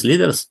communist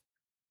leaders,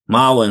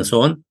 Mao and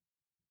so on?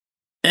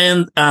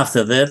 And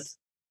after that,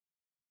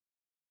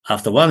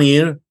 after 1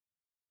 year,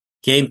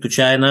 came to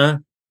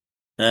China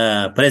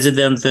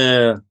President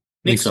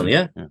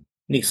Nixon,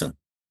 Nixon.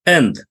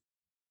 And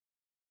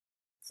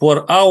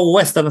for our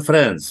Western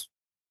friends,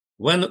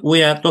 when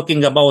we are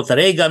talking about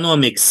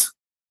Reaganomics,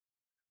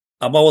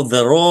 about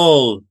the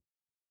role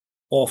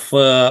of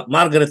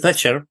Margaret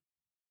Thatcher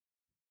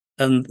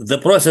and the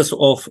process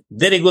of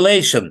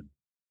deregulation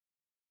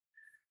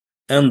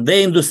and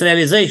the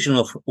industrialization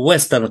of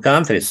Western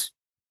countries,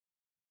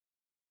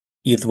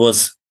 it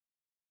was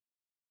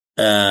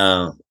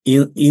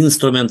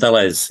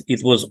instrumentalized,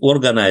 it was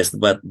organized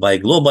by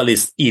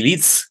globalist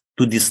elites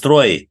to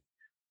destroy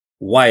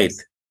white,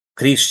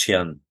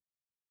 Christian,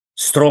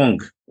 strong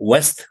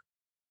West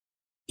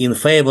in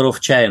favor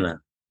of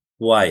China.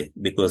 Why?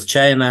 Because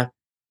China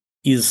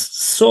is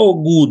so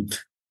good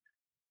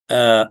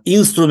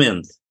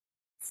instrument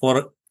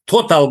for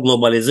total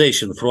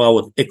globalization through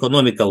our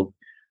economical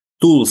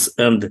tools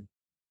and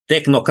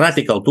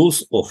technocratical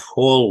tools of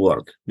whole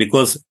world.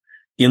 Because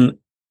in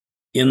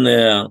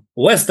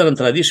Western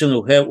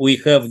tradition we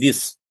have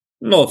this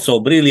not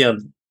so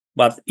brilliant,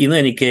 but in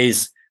any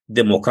case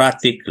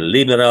democratic,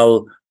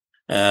 liberal,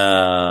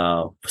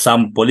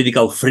 some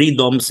political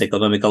freedoms,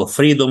 economical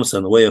freedoms,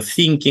 and way of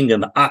thinking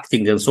and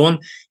acting and so on.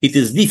 It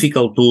is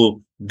difficult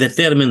to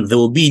determine the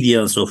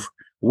obedience of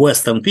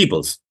Western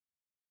peoples,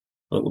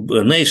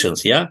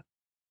 nations,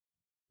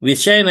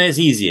 With China is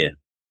easier.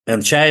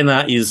 And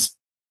China is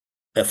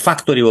a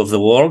factory of the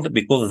world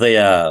because they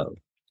are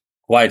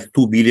quite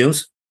 2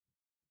 billions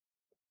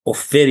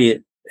of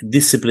very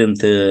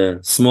disciplined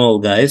small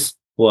guys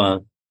who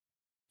are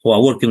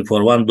working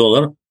for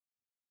 $1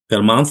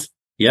 per month.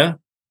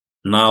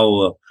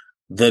 Now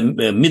the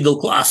middle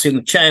class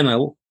in China.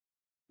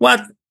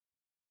 What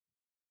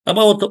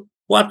about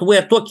what we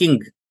are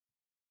talking?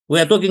 We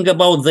are talking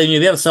about the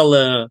universal,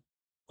 on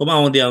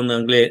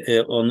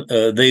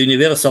the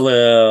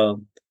universal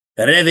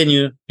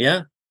revenue.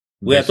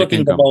 We are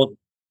talking about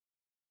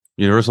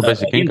universal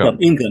basic income.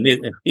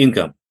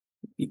 Income.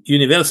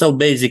 Universal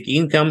basic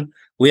income,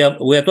 we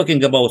are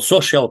talking about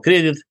social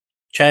credit,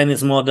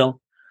 Chinese model,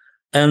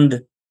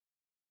 and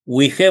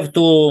we have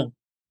to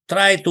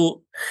try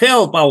to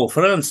help our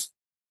friends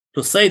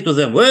to say to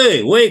them,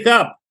 hey, wake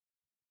up.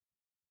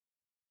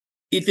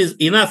 It is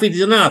enough, it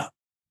is enough.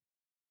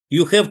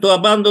 You have to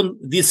abandon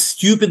these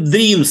stupid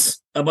dreams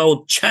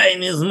about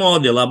Chinese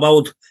model,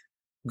 about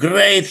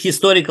great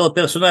historical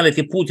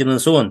personality, Putin,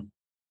 and so on.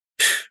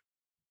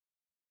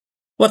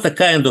 What a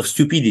kind of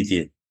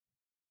stupidity.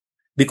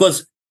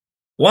 Because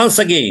once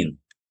again,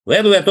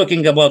 when we are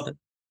talking about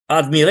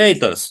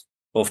admirators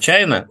of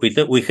China,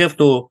 we have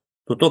to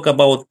talk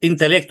about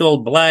intellectual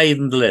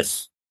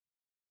blindness.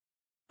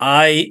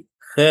 I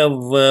have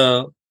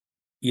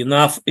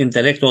enough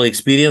intellectual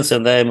experience,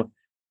 and I'm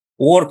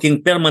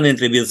working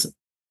permanently with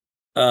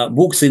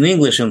books in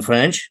English and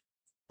French.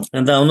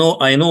 And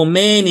I know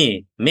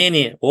many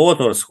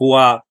authors who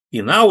are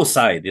in our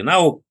side, in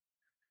our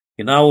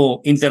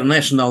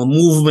international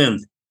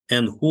movement,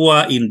 and who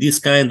are in this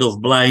kind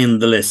of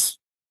blindness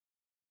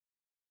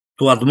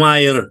to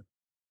admire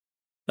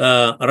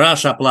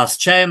Russia plus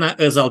China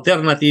as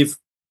alternative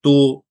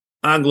to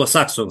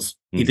Anglo-Saxons.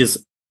 It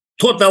is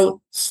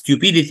total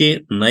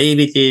stupidity,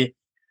 naivety,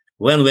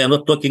 when we are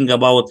not talking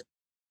about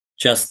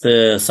just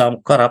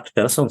some corrupt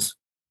persons.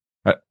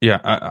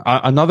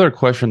 Another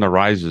question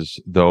arises,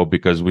 though,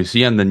 because we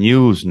see on the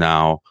news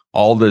now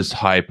all this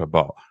hype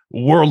about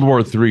World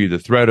War III, the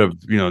threat of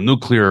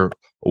nuclear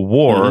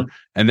war,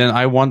 and then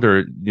I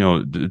wonder,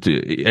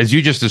 as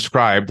you just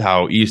described,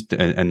 how East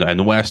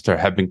and West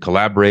have been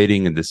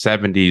collaborating in the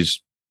 70s.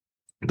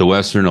 The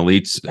Western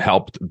elites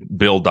helped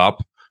build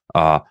up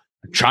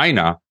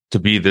China to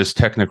be this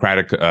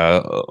technocratic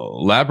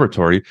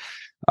laboratory,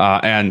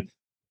 and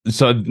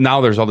so now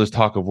there's all this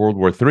talk of World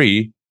War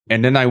III,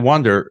 and then I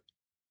wonder,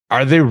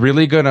 are they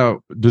really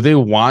do they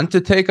want to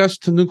take us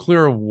to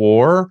nuclear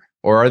war,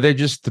 or are they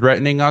just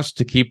threatening us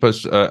to keep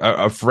us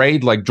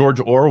afraid, like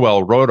George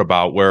Orwell wrote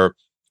about, where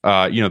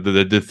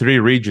the three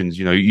regions,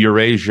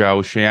 Eurasia,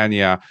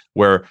 Oceania,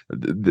 where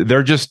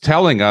they're just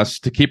telling us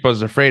to keep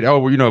us afraid. Oh,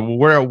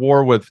 we're at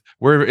war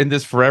we're in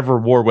this forever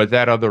war with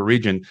that other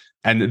region,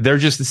 and they're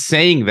just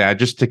saying that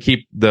just to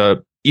keep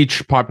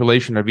each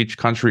population of each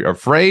country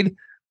afraid.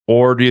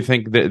 Or do you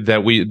think that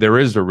there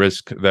is a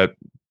risk that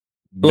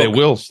they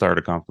will start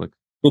a conflict?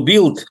 To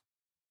build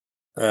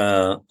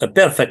a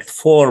perfect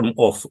form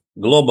of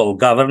global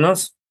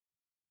governance,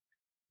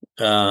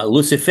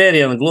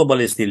 Luciferian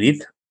globalist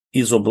elite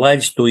is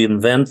obliged to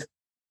invent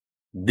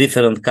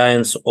different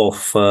kinds of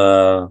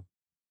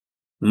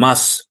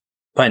mass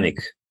panic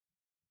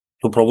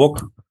to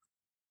provoke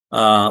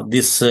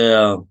this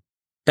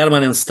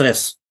permanent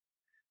stress.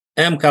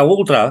 MK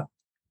Ultra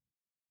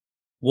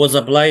was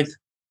applied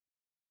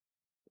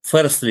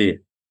firstly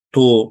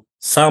to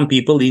some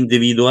people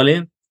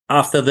individually,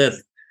 after that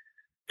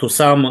to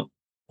some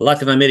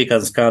Latin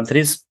American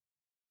countries,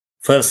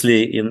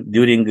 firstly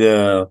during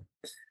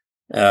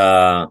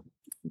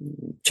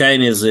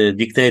Chinese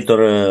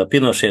dictator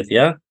Pinochet,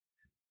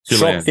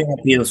 shock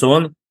therapy and so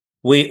on.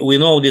 We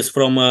know this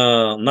from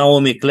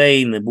Naomi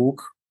Klein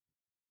book,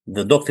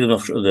 The Doctrine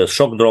of the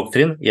Shock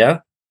Doctrine,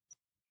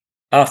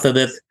 After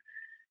that,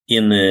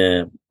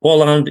 in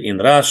Poland, in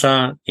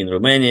Russia, in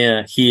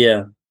Romania,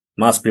 here,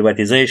 mass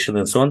privatization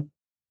and so on.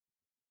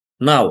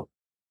 Now,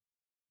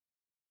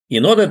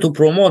 in order to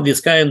promote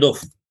this kind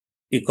of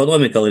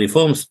economical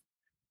reforms,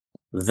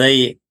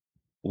 they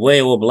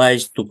were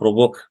obliged to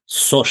provoke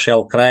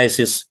social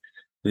crisis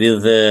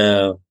with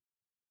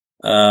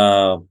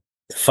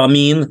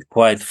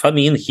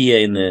famine here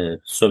in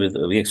Soviet,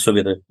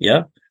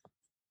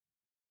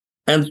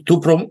 and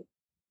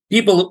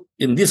people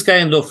in this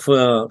kind of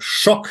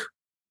shock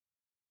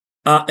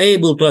are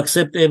able to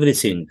accept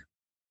everything.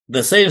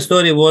 The same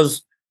story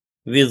was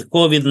with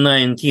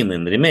COVID-19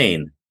 and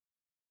remain.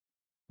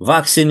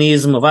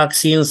 Vaccines and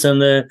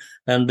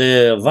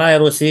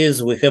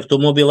viruses. We have to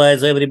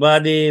mobilize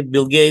everybody.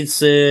 Bill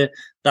Gates,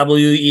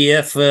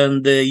 WEF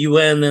and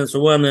UN and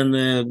so on, and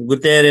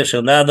Guterres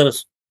and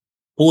others.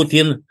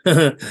 Putin,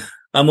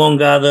 among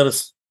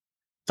others.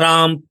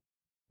 Trump,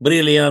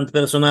 brilliant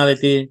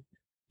personality.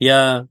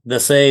 The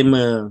same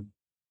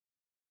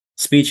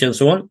speech and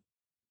so on.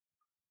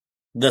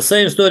 The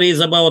same story is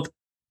about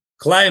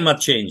climate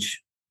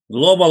change,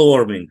 global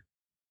warming,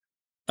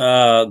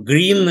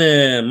 green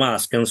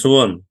mask, and so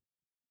on.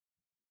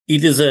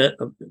 It is a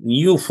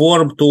new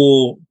form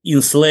to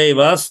enslave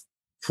us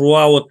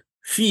throughout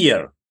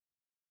fear.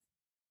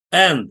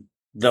 And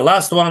the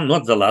last one,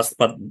 not the last,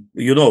 but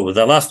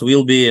the last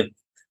will be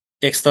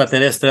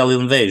extraterrestrial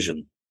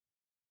invasion.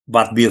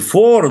 But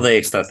before the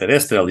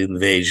extraterrestrial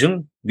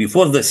invasion,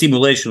 before the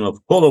simulation of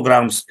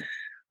holograms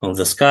on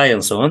the sky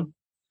and so on,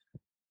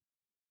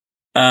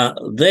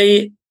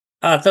 they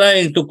are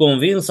trying to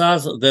convince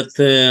us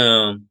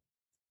that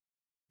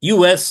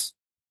US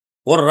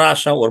or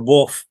Russia or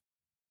both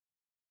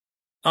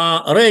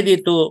are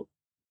ready to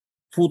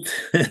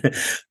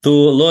to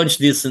launch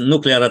this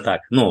nuclear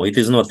attack. No, it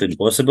is not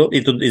impossible.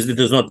 It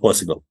is not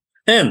possible.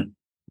 And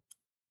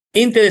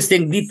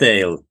interesting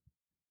detail.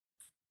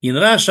 In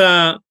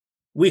Russia,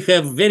 we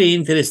have very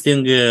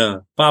interesting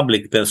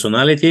public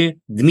personality,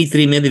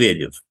 Dmitry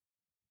Medvedev.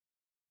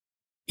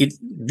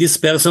 This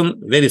person,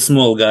 very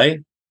small guy,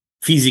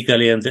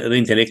 physically and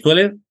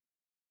intellectually,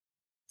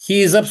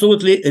 he is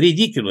absolutely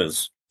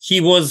ridiculous. He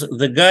was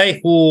the guy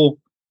who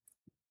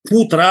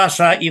put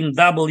Russia in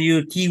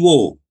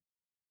WTO.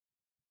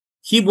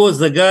 He was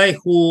the guy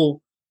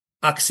who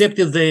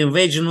accepted the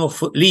invasion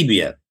of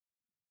Libya,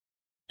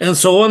 and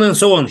so on and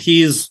so on.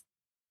 He is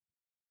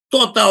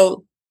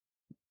total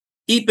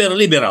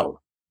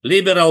hyper-liberal,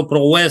 liberal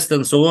pro-West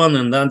and so on,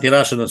 and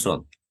anti-Russian and so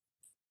on.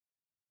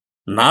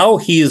 Now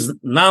he is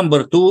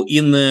number 2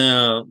 in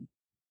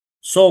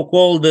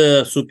so-called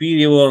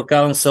Superior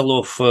Council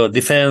of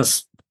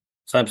Defense,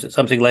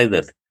 something like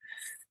that.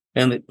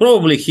 And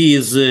probably he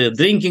is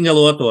drinking a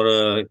lot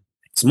or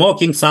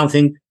smoking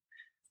something,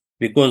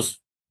 because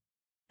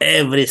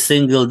every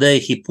single day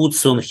he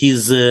puts on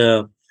his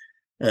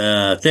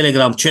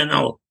Telegram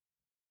channel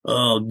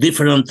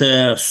different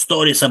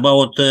stories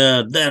about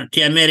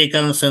dirty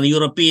Americans and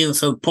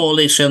Europeans and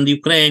Polish and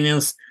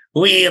Ukrainians.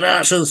 We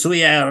Russians,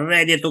 we are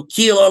ready to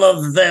kill all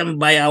of them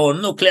by our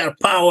nuclear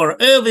power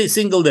every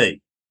single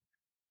day.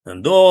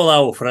 And all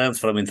our friends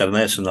from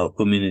international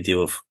community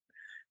of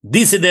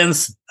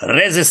dissidents,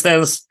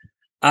 resistance,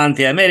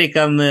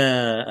 anti-American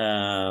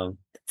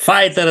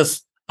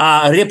fighters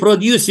are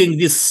reproducing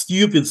these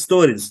stupid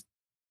stories.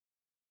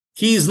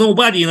 He is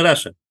nobody in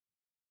Russia.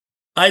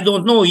 I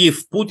don't know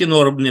if Putin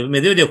or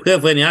Medvedev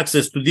have any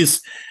access to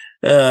this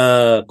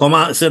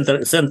command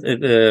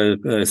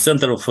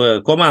center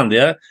of command,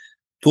 yeah,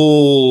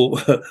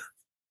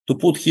 to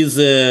put his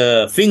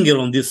finger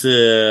on this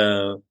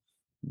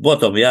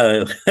bottom,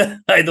 yeah.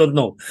 I don't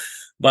know,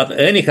 but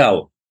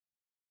anyhow,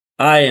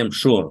 I am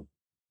sure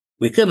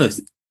we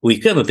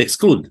cannot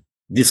exclude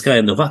this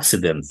kind of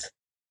accident.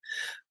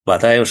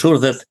 But I am sure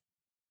that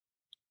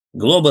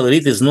global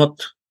elite is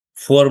not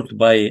formed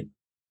by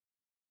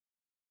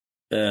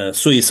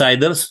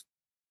suiciders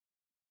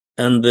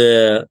and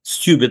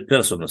stupid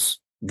persons.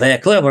 They are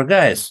clever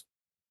guys.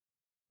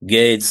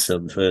 Gates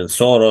and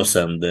Soros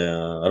and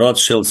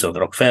Rothschilds and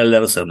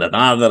Rockefellers and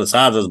others,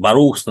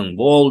 Baruchs and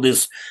all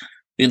this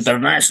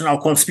international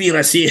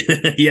conspiracy,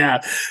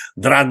 yeah,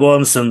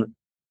 dragons, and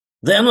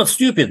they are not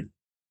stupid.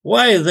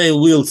 Why they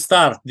will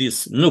start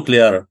this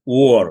nuclear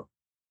war?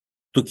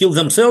 To kill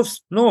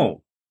themselves?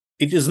 No.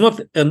 It is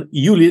not an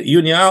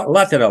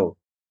unilateral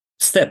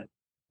step.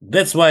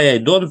 That's why I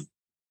don't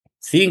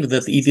think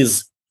that it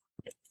is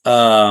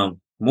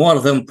more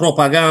than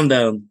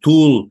propaganda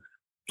tool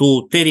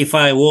to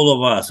terrify all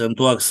of us and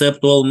to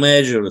accept all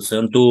measures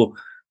and to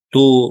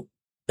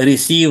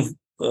receive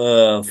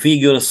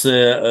figures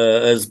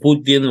as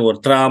Putin or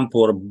Trump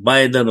or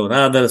Biden or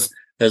others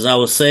as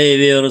our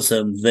saviors,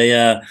 and they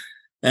are,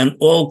 and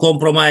all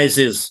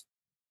compromises,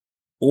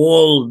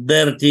 all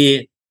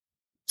dirty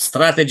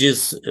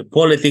strategies,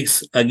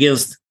 politics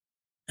against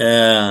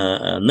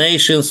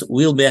nations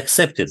will be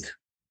accepted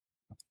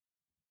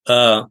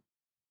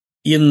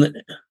in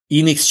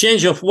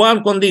exchange of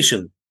one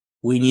condition: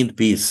 we need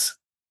peace.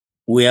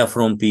 We are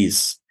from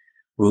peace.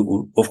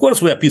 Of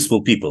course, we are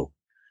peaceful people,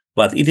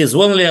 but it is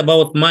only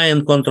about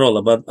mind control,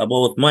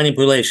 about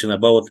manipulation,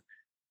 about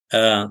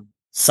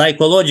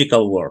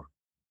psychological war,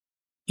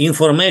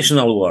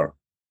 informational war,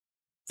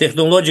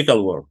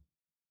 technological war,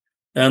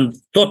 and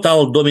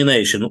total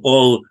domination,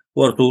 or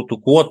to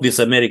quote this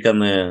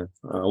American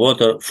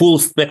full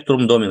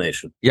spectrum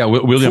domination. Yeah,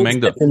 William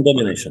Engdahl.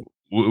 Domination.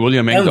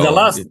 William Engdahl.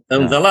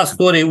 And the last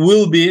story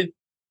will be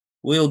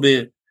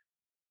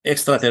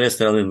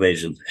extraterrestrial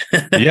invasion.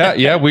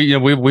 yeah,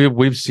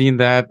 we've seen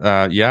that.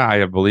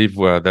 I believe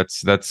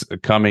that's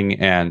coming,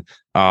 and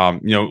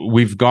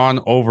we've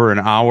gone over an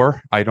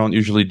hour. I don't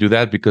usually do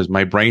that because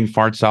my brain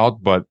farts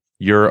out, but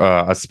you're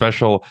a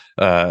special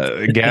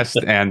guest,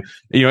 and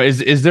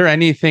is there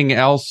anything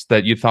else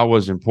that you thought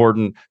was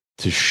important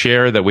to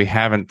share that we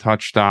haven't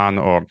touched on,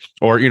 or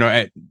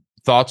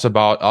thoughts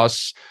about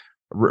us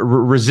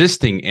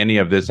resisting any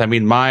of this? I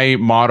mean, my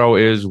motto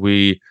is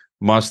we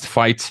must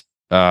fight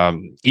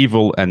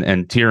evil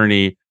and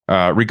tyranny,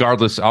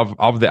 regardless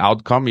of the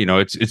outcome.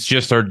 It's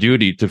just our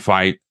duty to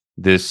fight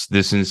this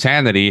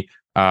insanity.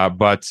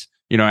 But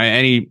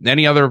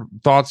any other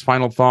thoughts,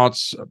 final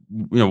thoughts?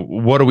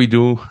 What do we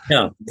do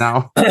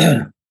now?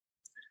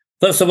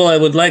 First of all, I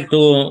would like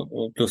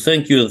to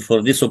thank you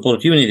for this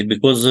opportunity,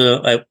 because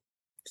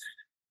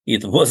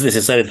it was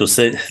necessary to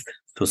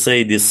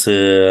say these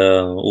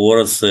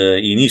words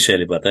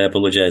initially, but I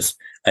apologize.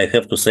 I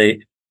have to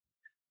say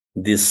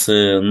this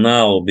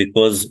now,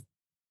 because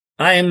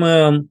I'm,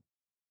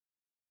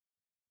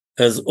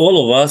 as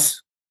all of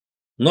us,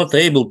 not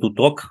able to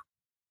talk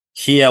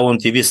here on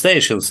TV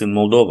stations in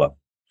Moldova.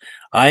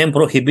 I am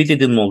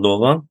prohibited in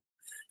Moldova,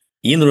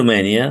 in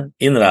Romania,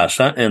 in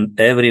Russia, and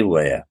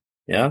everywhere.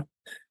 Yeah,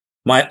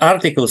 my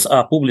articles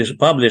are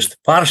published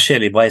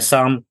partially by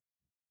some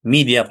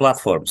media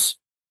platforms.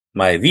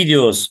 My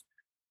videos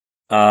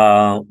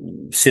are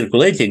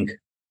circulating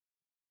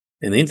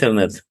in the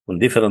internet on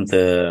different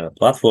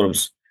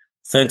platforms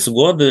thanks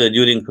God,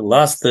 during the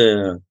last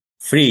 3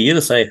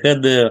 years, I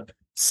had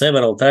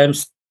several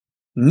times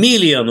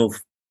million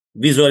of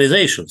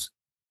visualizations.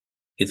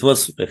 It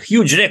was a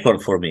huge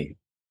record for me.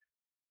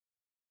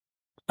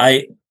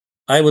 I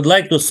would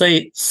like to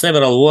say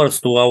several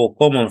words to our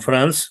common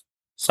friends.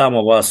 Some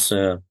of us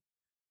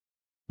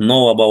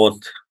know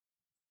about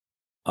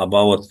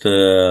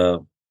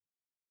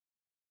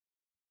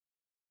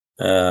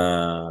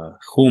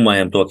whom I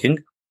am talking.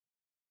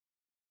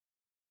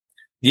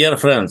 Dear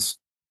friends,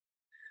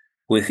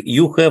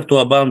 you have to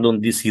abandon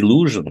this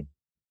illusion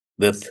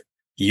that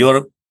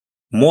your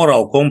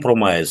moral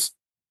compromise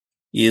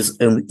is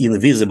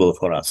invisible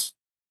for us.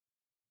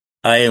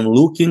 I am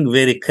looking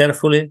very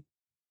carefully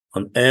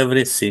on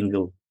every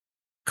single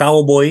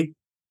cowboy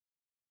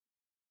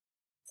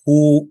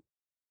who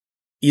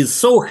is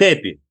so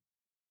happy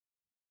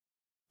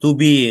to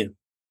be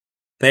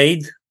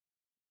paid,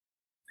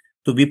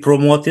 to be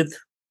promoted,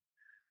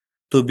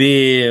 to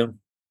be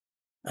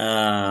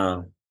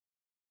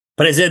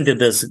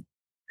presented as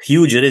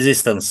huge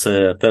resistance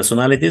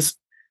personalities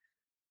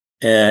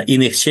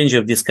in exchange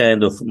of this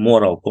kind of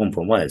moral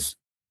compromise.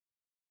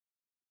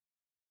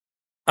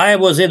 I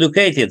was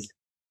educated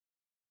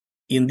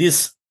in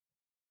this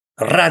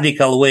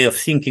radical way of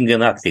thinking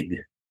and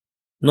acting,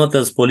 not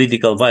as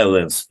political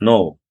violence.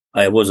 No,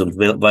 I wasn't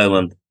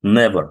violent,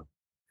 never.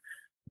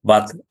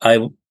 But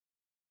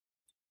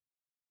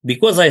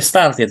because I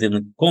started in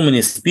the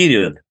communist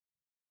period,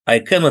 I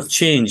cannot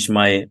change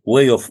my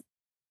way of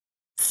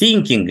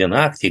thinking and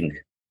acting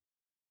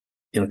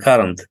in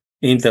current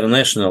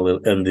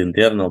international and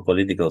internal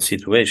political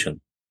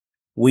situation.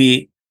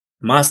 We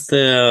must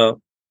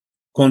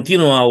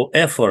continue our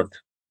effort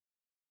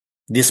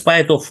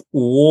despite of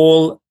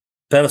all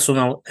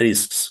personal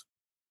risks.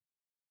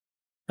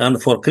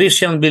 And for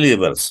Christian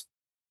believers,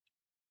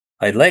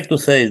 I'd like to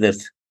say that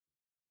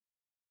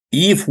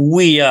if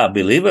we are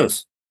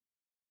believers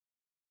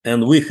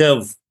and we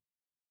have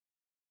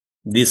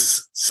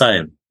this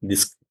sign,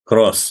 this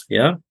cross,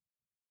 yeah,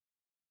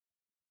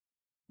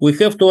 we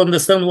have to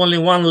understand only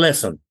one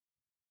lesson,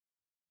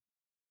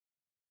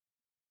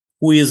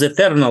 which is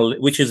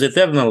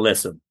eternal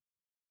lesson.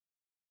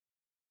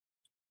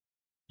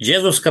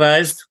 Jesus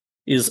Christ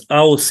is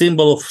our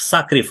symbol of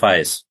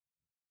sacrifice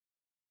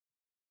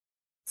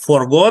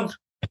for God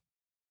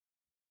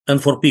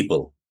and for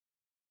people.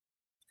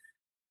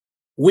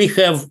 We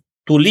have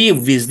to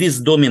live with this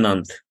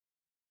dominant.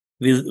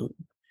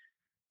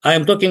 I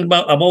am talking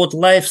about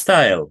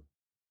lifestyle.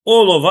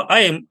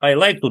 I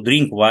like to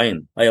drink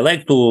wine. I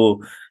like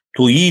to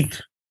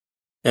eat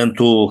and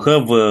to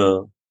have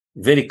a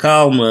very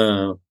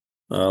calm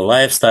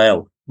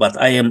lifestyle.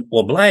 But I am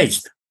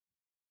obliged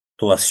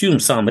to assume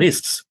some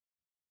risks,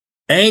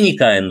 any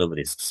kind of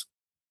risks.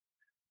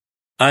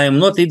 I am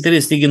not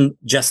interested in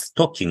just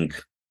talking,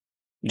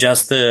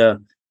 just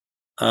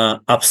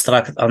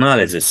abstract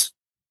analysis.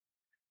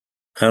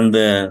 And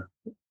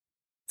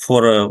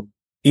for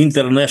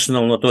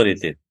international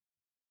notoriety,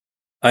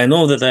 I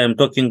know that I am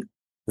talking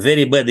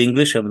very bad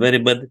English and very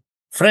bad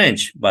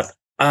French, but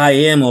I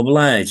am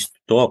obliged to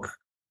talk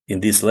in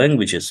these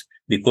languages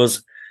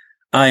because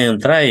I am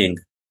trying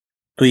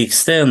to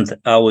extend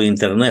our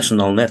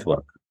international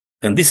network.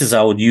 And this is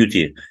our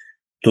duty,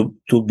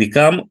 to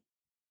become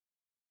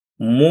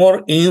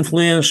more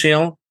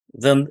influential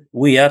than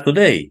we are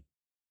today.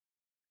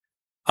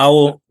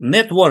 Our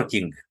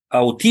networking,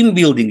 our team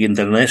building,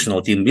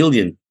 international team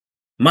building,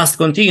 must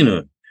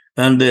continue.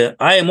 And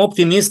I am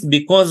optimist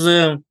because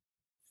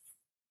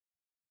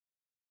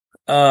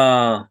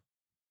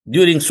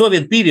during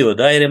Soviet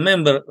period, I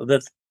remember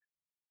that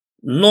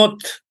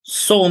not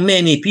so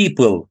many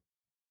people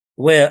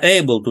were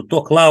able to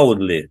talk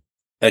loudly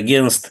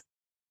against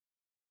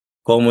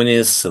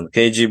communists and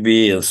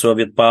KGB and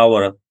Soviet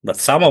power, but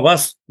some of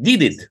us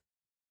did it.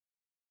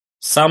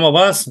 Some of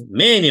us,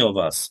 many of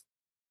us,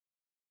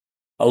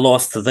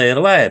 lost their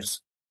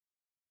lives,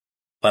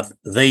 but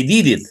they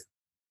did it.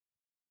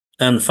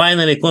 And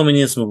finally,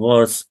 communism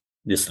was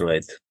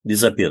destroyed,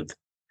 disappeared.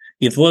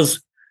 It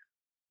was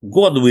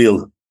God's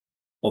will,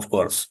 of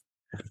course.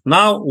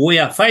 Now we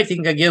are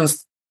fighting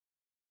against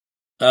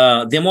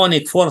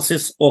demonic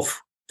forces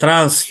of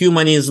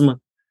transhumanism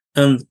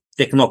and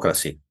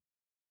technocracy.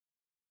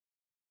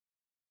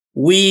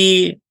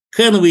 We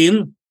can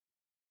win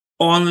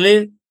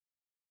only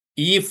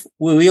if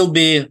we will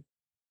be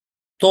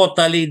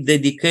totally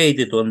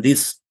dedicated on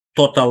this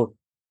total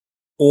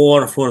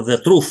war for the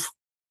truth.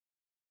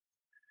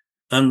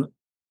 And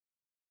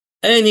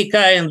any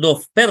kind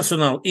of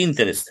personal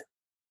interest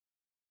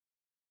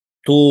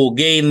to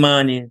gain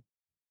money,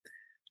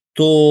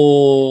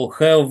 to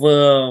have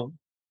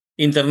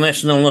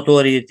international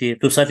notoriety,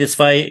 to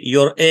satisfy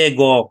your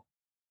ego,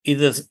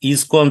 is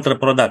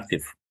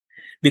counterproductive.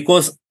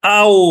 Because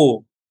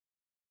our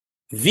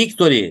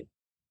victory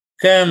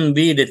can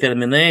be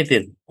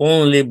determined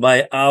only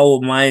by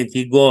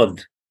Almighty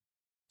God,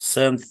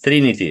 Saint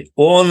Trinity,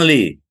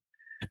 only.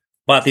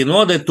 But in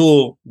order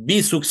to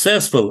be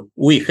successful,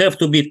 we have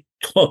to be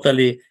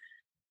totally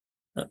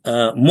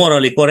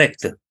morally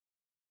correct.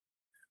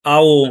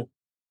 our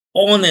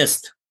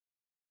honest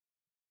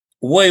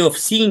way of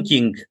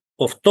thinking,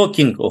 of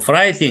talking, of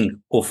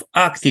writing, of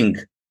acting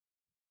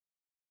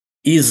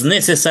is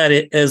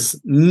necessary as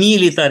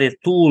military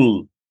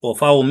tool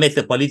of our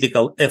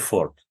metapolitical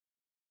effort.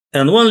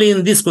 And only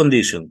in this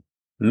condition,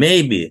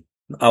 maybe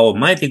our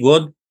mighty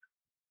God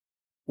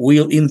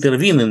will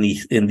intervene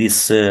in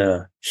this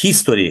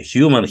history,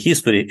 human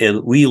history,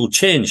 and will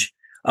change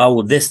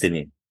our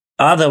destiny.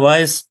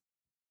 Otherwise,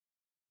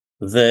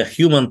 the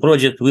human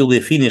project will be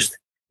finished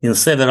in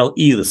several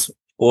years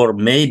or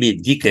maybe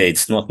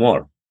decades, not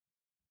more.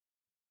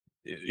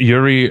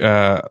 Iurie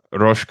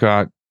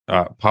Roşca,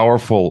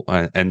 powerful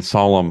and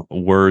solemn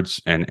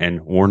words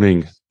and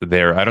warning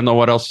there. I don't know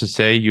what else to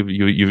say.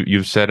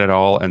 You've said it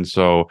all, and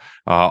so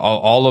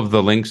all of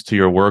the links to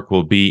your work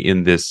will be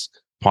in this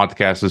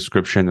podcast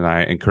description, and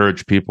I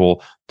encourage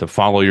people to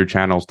follow your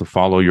channels, to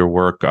follow your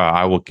work.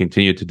 I will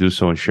continue to do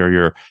so and share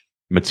your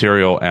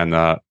material.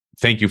 And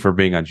thank you for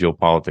being on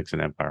Geopolitics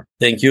and Empire.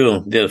 Thank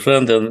you, dear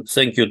friend, and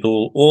thank you to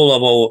all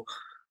of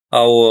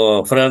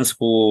our friends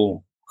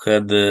who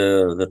had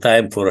the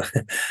time for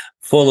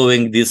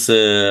following this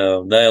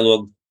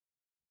dialogue.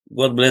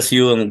 God bless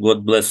you and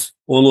God bless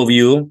all of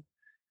you.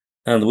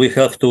 And we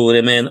have to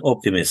remain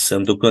optimists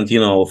and to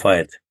continue our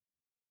fight.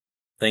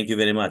 Thank you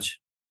very much.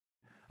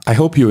 I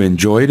hope you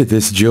enjoyed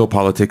this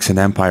Geopolitics and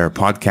Empire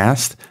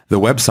podcast. The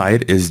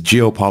website is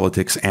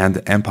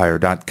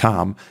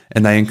geopoliticsandempire.com,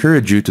 and I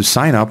encourage you to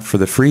sign up for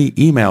the free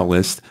email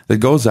list that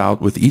goes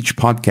out with each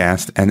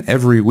podcast and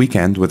every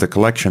weekend with a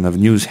collection of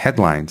news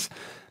headlines.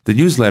 The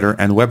newsletter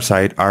and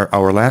website are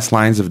our last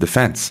lines of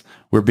defense.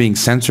 We're being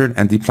censored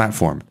and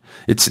deplatformed.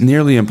 It's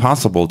nearly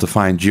impossible to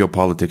find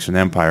Geopolitics and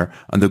Empire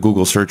on the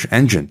Google search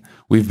engine.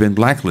 We've been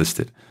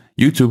blacklisted.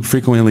 YouTube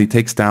frequently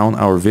takes down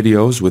our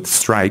videos with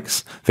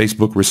strikes.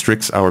 Facebook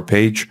restricts our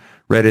page.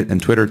 Reddit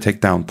and Twitter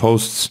take down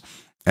posts.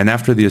 And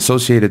after the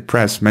Associated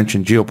Press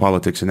mentioned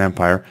Geopolitics and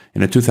Empire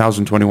in a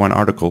 2021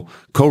 article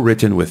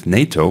co-written with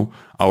NATO,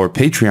 our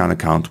Patreon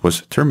account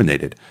was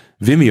terminated.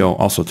 Vimeo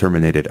also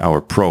terminated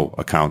our Pro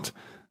account.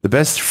 The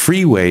best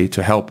free way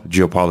to help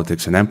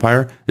Geopolitics and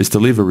Empire is to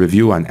leave a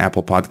review on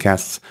Apple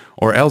Podcasts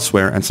or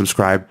elsewhere and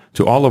subscribe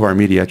to all of our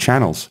media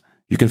channels.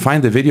 You can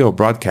find the video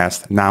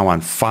broadcast now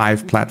on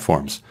 5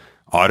 platforms: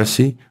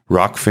 Odyssey,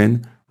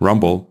 Rockfin,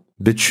 Rumble,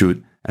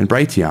 BitChute, and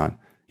Brighteon.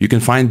 You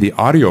can find the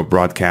audio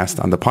broadcast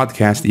on the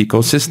podcast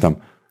ecosystem: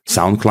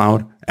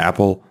 SoundCloud,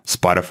 Apple,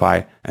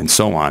 Spotify, and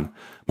so on.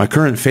 My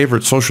current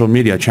favorite social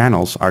media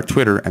channels are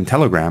Twitter and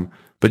Telegram,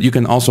 but you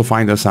can also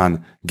find us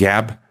on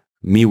Gab,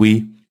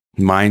 MeWe,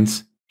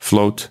 Minds,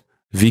 Float,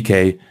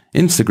 VK,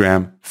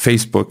 Instagram,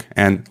 Facebook,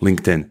 and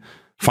LinkedIn.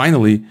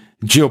 Finally,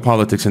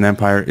 Geopolitics and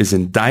Empire is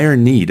in dire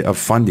need of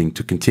funding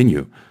to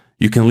continue.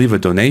 You can leave a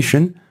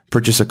donation,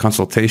 purchase a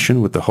consultation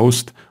with the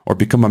host, or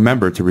become a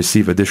member to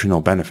receive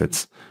additional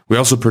benefits. We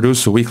also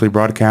produce a weekly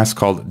broadcast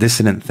called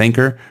Dissident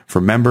Thinker for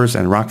members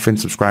and Rockfin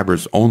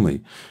subscribers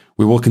only.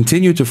 We will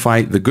continue to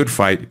fight the good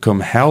fight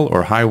come hell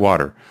or high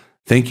water.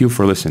 Thank you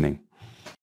for listening.